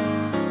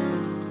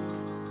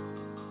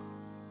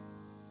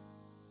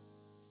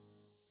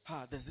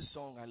 There's this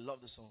song. I love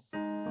the song.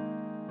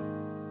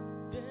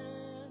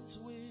 Dance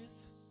with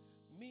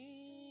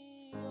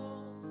me,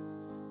 oh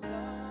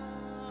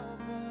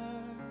lover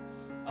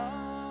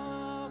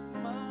of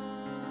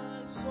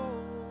my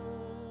soul,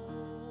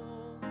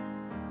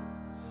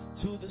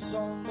 to the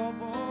song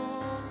of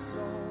all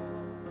songs.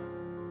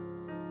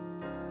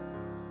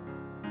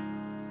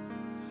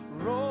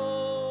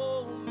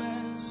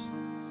 Romance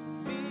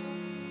me,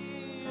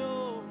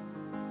 oh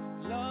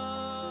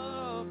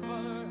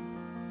lover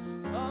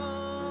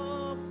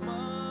of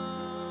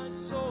my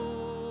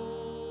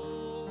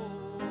soul,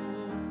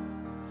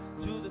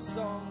 to the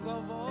song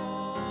of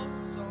all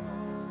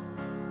songs.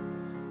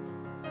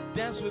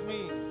 Dance with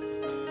me.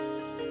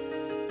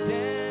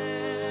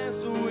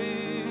 Dance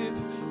with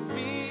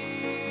me,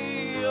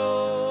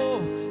 oh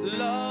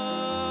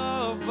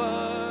lover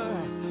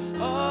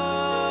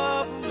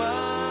of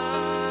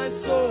my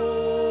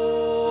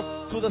soul,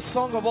 to the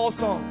song of all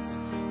songs,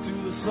 to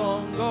the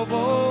song of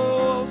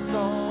all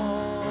songs.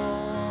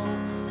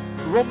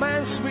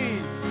 Romance me,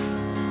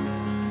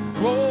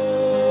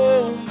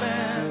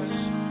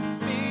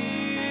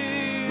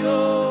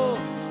 oh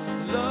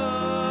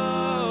lover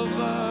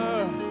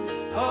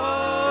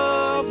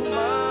of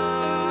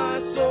my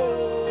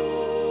soul,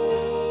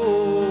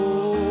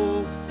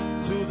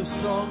 to the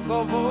song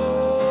of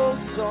all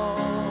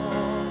songs.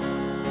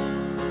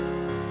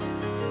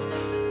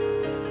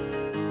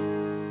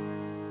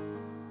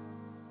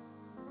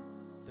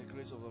 The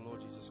grace of the Lord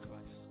Jesus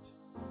Christ,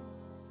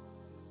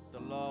 the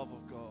love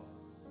of God,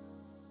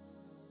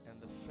 and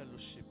the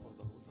fellowship of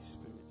the Holy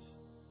Spirit.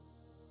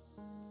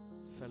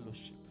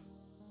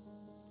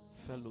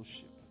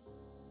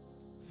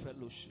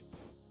 Fellowship.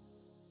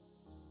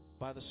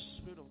 By the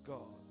Spirit of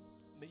God,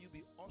 may you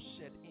be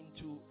ushered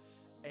into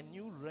a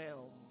new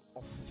realm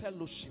of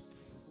fellowship.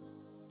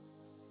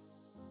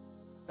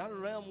 That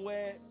realm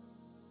where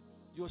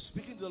you're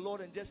speaking to the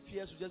Lord and just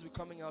tears will just be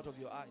coming out of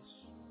your eyes.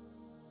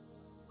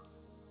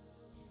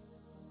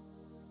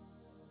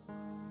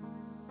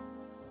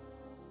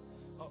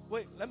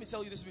 Wait, let me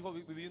tell you this before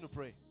we begin to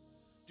pray.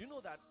 Do you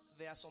know that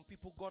there are some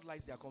people God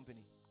likes their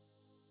company?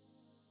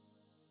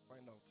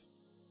 Find out.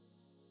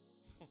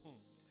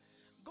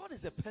 God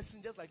is a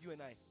person just like you and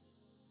I.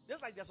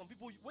 Just like there are some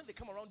people, when they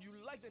come around, you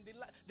like them.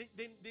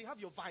 They have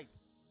your vibe.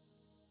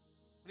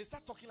 They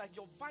start talking like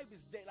your vibe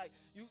is there. Like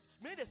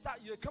when they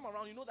come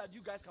around, you know that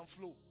you guys can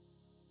flow.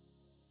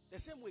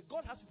 The same way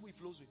God has people He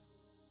flows with.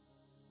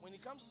 When it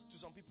comes to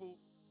some people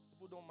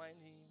don't mind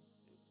Him.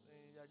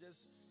 They are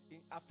just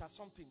after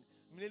something.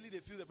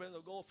 Immediately they feel the presence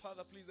of God. Oh,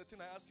 Father, please, the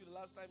thing I asked you the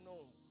last time,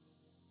 no.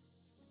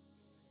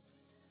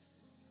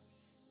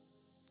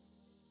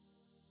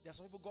 There are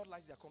some people God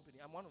likes their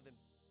company. I'm one of them.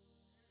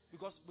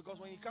 Because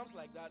when it comes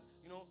like that,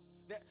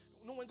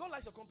 when God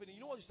likes your company,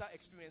 you know what you start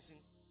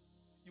experiencing?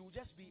 You will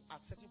just be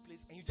at a certain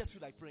place and you just feel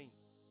like praying.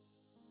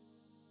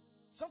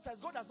 Sometimes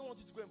God does not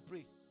want you to go and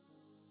pray.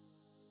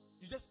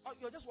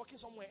 You're just walking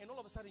somewhere and all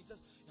of a sudden it's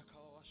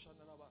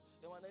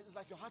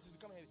like your heart is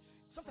becoming heavy.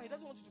 Sometimes He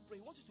doesn't want you to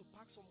pray. He wants you to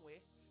park somewhere,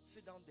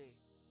 sit down there,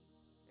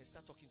 and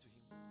start talking to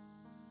Him.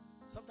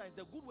 Sometimes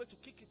the good way to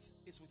kick it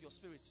is with your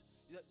spirit.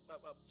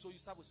 So you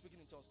start with speaking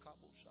in tongues.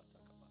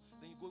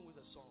 Then you go in with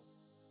a song.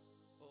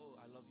 Oh,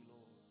 I love you,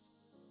 Lord.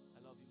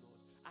 I love you, Lord.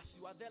 As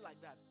you are there like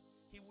that,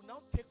 He will now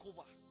take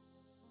over.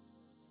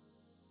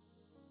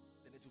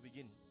 Then it will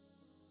begin.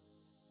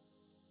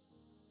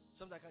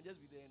 Sometimes I can just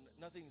be there and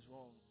nothing is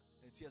wrong.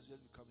 And tears will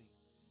just be coming.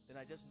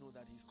 Then I just know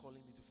that He's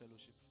calling me to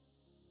fellowship.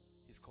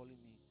 He's calling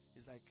me.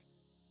 He's like,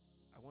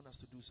 I want us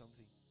to do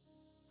something.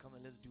 Come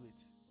and let's do it.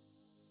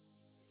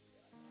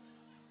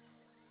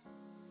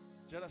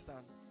 Do you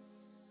understand?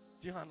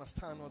 Do you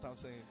understand what I'm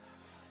saying?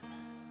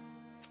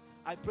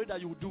 I pray that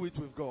you will do it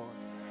with God.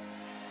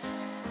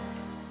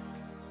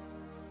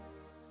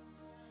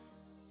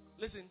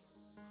 Listen,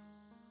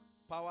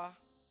 power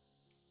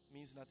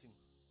means nothing.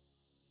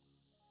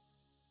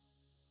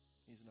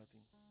 is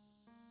nothing.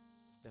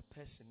 The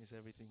person is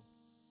everything.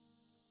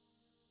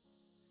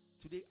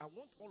 Today, I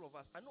want all of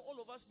us. I know all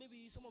of us,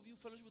 maybe some of you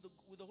fellowship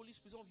with the Holy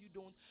Spirit, some of you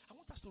don't. I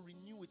want us to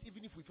renew it,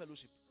 even if we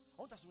fellowship.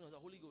 I want us to renew the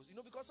Holy Ghost.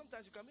 Because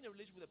sometimes you can be in a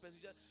relationship with a person,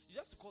 you just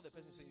have to call the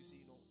person and say, you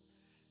see,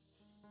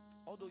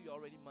 although you're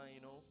already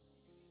mine,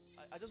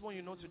 I just want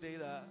you to know today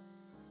that,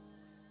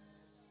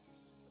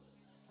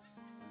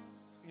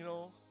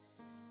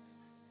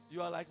 you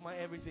are like my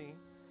everything.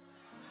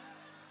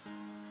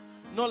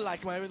 Not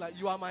like my everything, like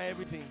you are my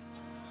everything.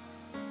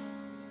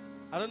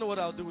 I don't know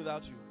what I'll do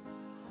without you.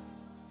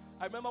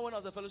 I remember when I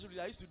was a fellowship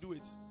leader, I used to do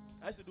it.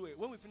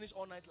 When we finish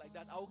all night like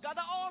that, I will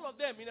gather all of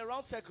them in a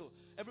round circle.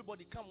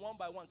 Everybody come one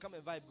by one, come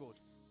and vibe God.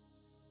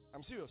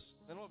 I'm serious.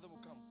 And all of them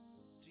will come.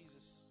 Jesus.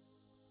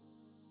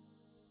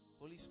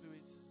 Holy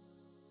Spirit.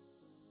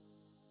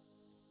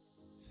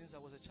 Since I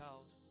was a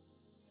child.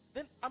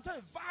 Then I'm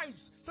telling you, vibes.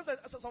 Sometimes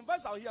some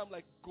vibes out here, I'm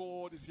like,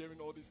 God is hearing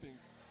all these things.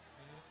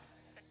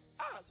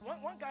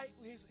 One guy,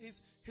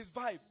 his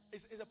vibe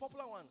is a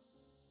popular one.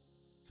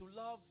 To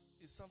love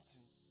is something.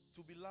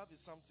 To be loved is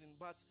something,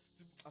 but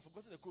I've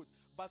forgotten the quote.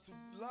 But to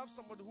love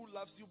somebody who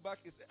loves you back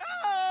is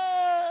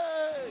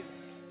hey!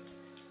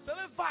 So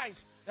let's vibe.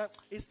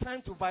 It's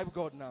time to vibe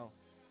God now.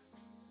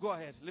 Go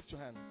ahead, lift your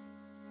hand.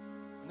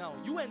 Now,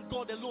 you and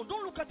God alone.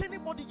 Don't look at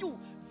anybody. You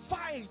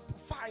vibes.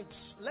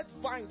 Let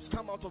vibes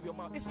come out of your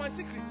mouth. It's my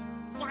secret.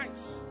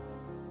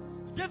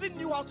 Vibes. David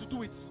knew how to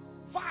do it.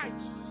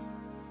 Vibes.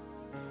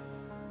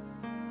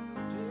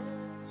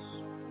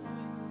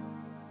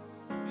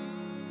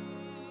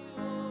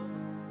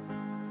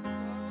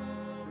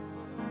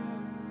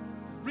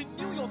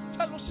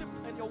 Fellowship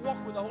and your walk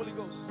with the Holy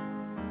Ghost.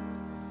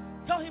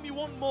 Tell him you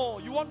want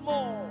more. You want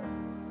more.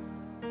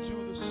 To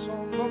the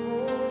song of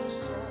all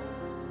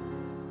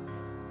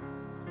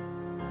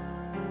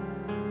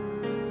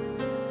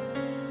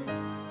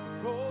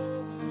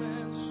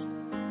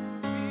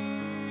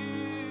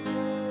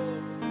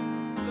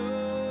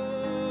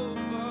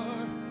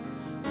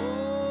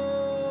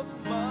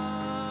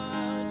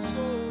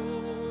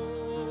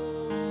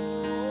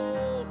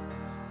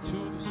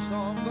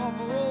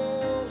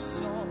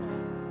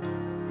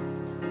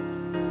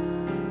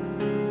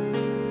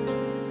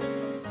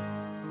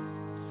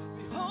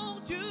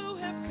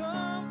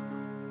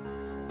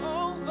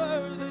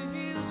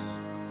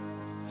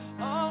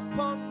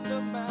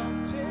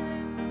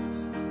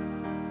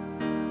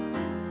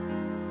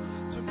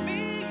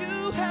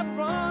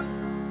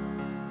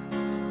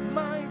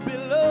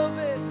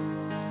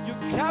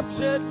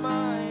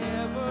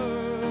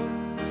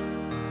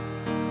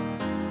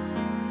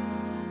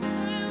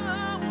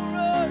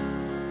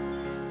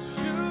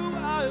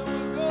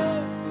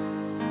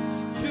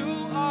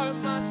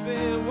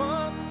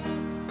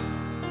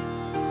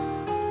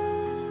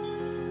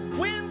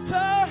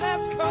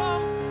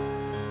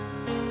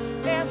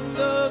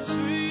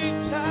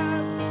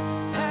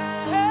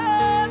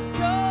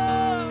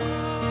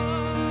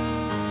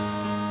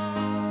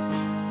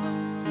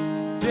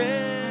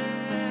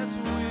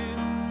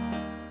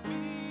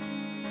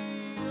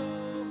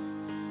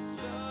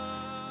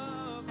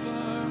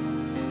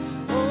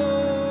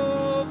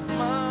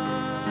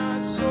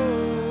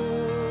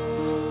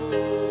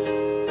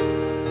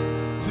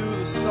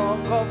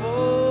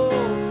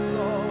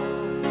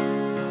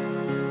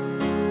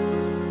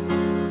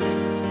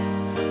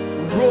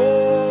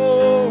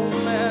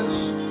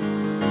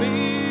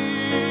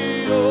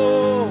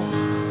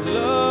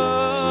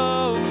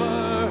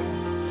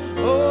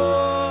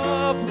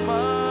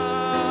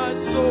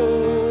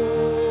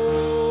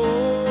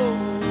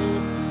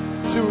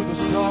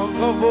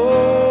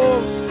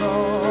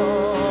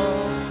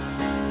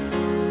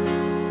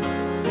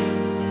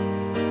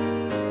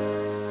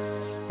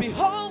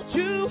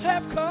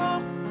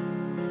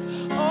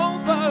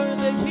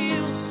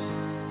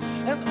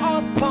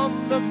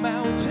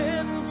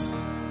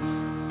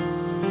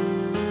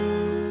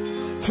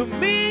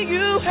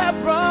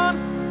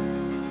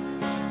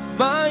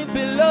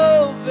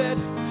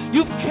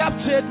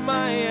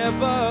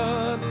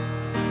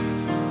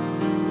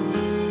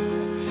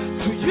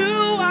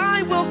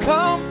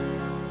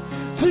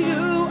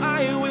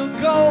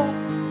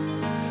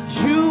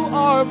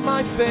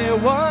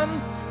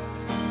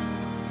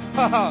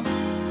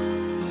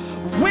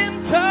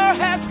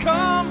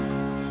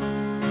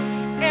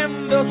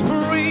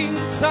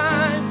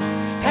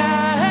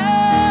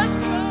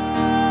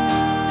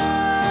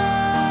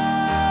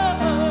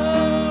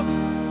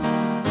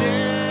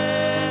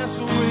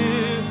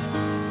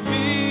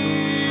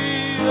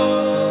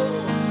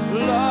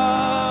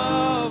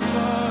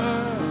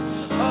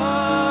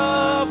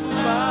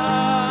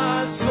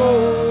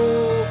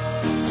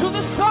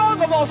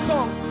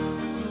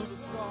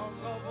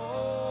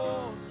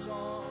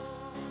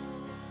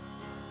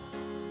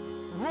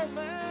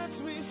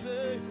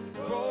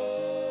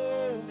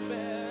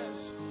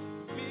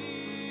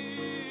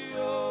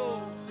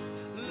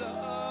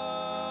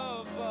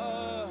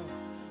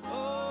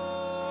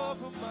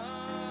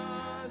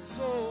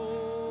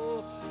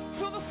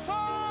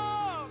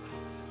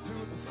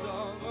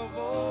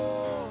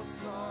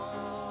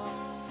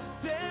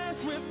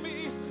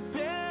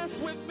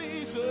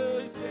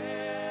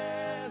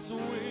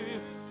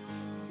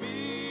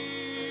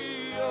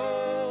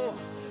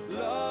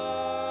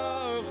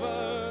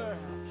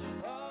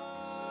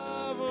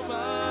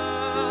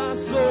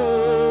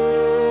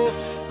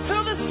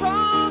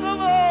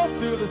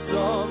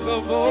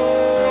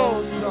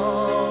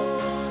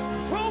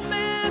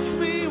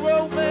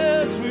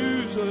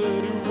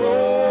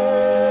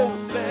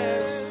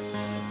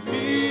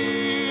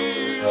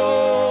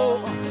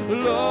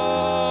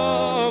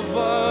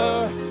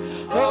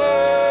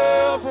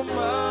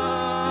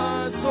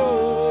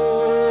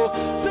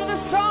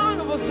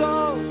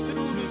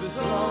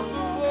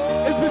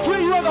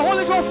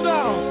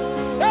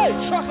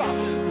trust her.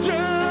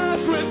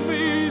 Dance with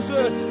me,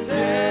 say,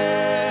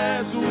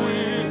 dance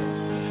with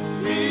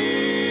me,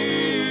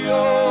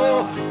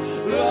 oh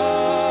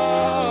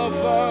lover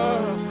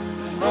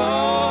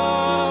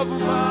of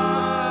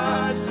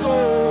my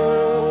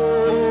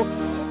soul.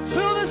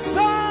 To the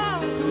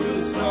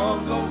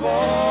song of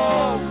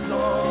all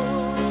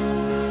songs,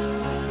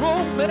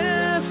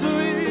 romance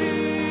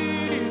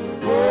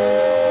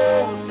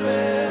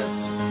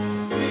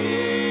me,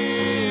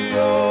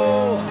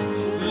 oh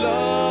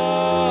lover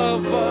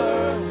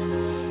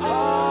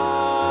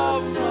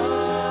of my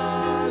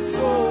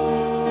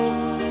soul.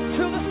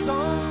 To the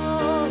song of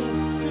all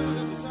songs.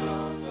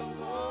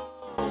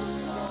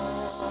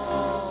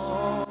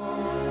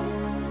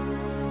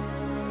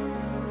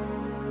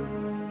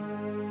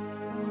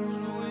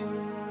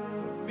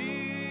 Me,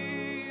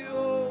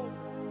 oh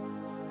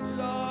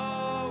lover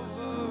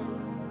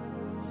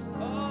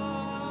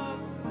of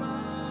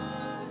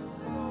my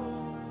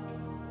soul.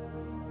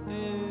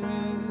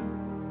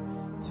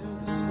 To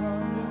the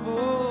song of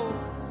all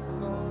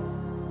songs.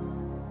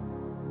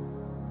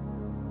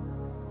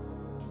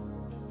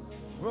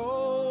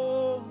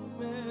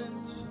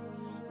 Romance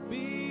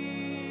me,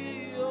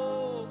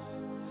 oh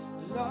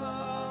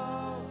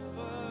lover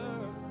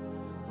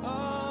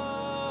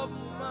of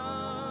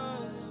my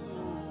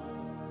soul.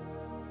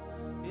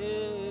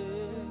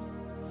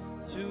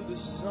 To the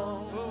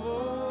song of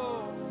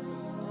all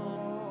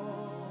songs.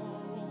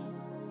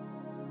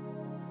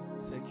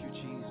 Thank you,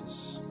 Jesus.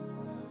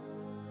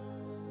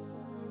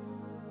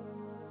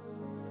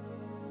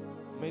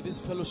 May this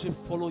fellowship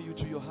follow you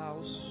to your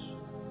house,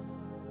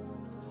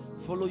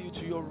 follow you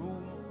to your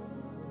room.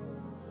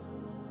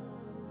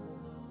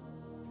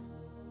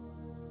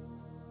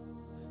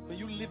 May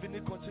you live in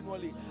it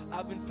continually.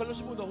 I've been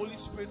fellowship with the Holy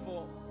Spirit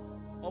for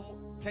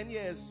almost 10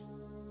 years.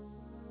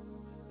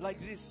 Like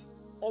this,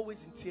 always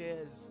in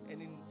tears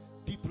and in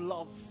deep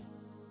love.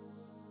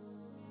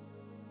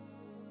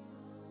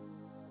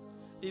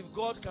 If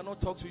God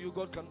cannot talk to you,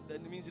 then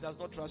it means He does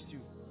not trust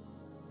you.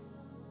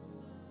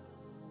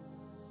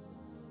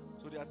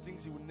 So there are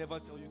things He will never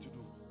tell you to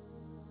do.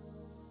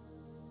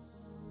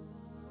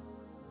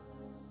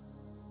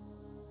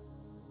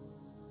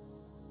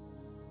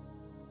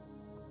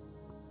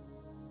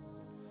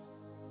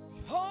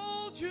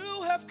 Behold,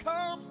 you have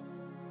come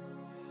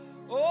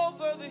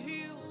over the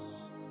hills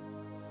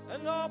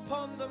and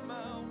upon the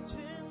mountains.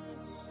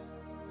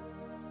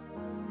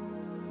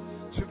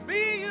 To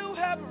me you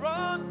have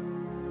run,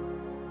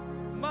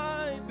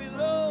 my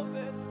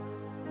beloved.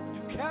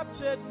 You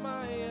captured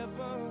my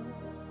ever.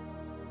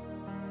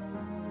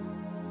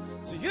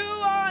 To you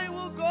I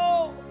will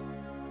go,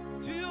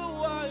 to you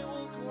I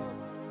will come.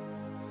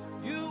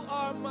 You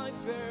are my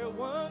fair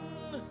one.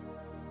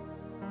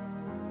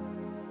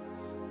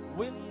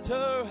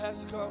 Winter has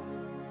come,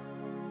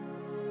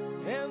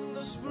 and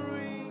the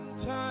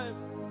springtime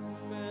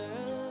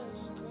has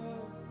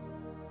come.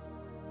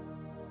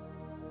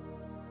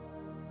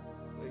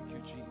 Thank you,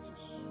 Jesus.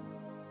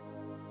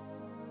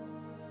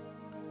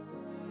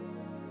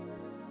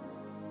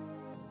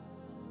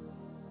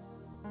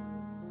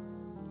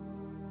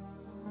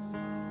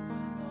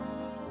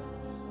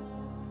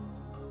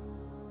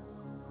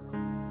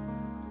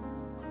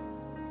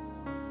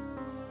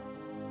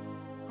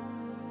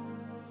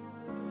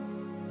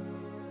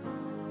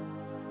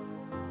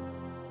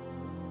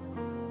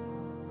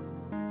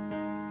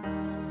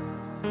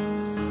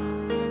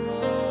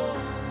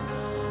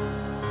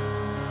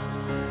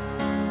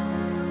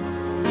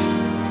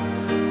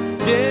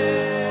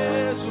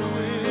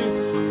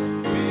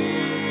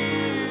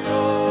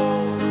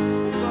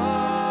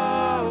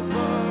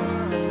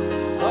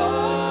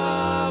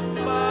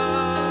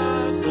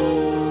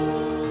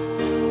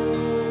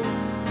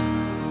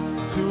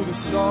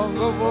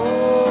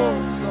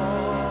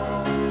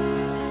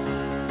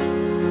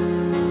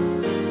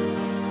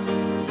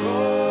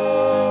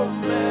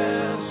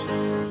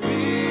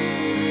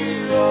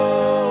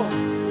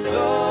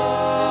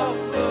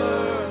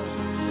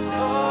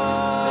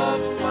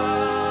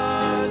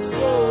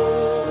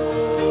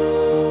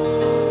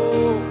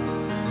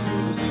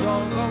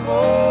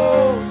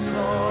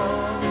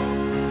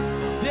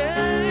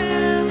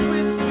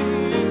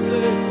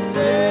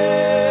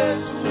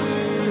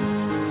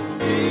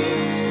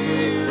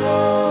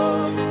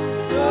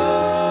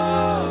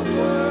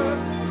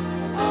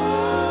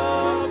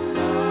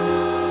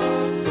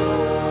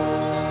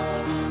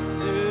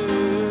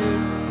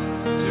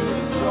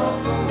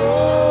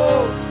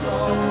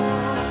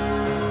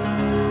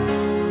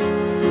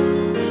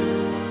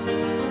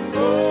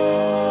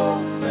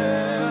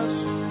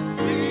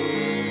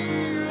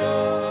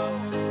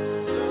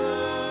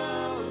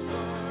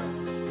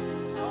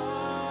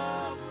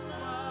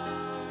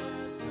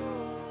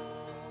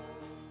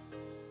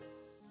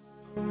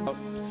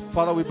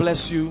 Father, we bless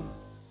you.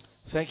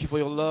 Thank you for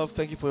your love.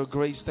 Thank you for your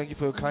grace. Thank you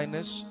for your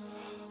kindness.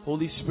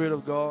 Holy Spirit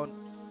of God,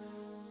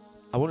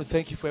 I want to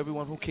thank you for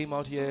everyone who came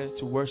out here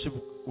to worship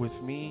with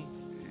me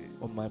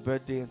on my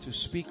birthday and to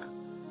speak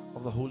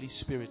of the Holy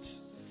Spirit.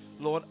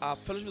 Lord, our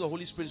fellowship with the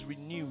Holy Spirit is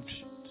renewed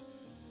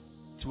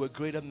to a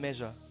greater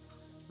measure.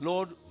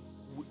 Lord,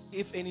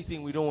 if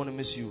anything, we don't want to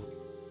miss you.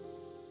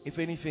 If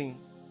anything,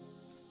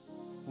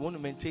 we want to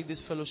maintain this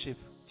fellowship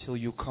till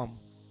you come.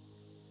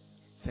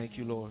 Thank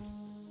you, Lord.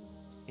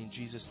 In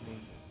Jesus'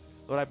 name.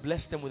 Lord, I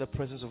bless them with the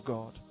presence of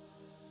God,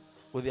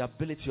 with the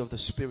ability of the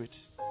Spirit,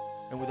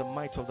 and with the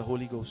might of the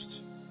Holy Ghost.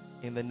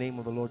 In the name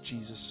of the Lord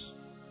Jesus.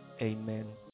 Amen.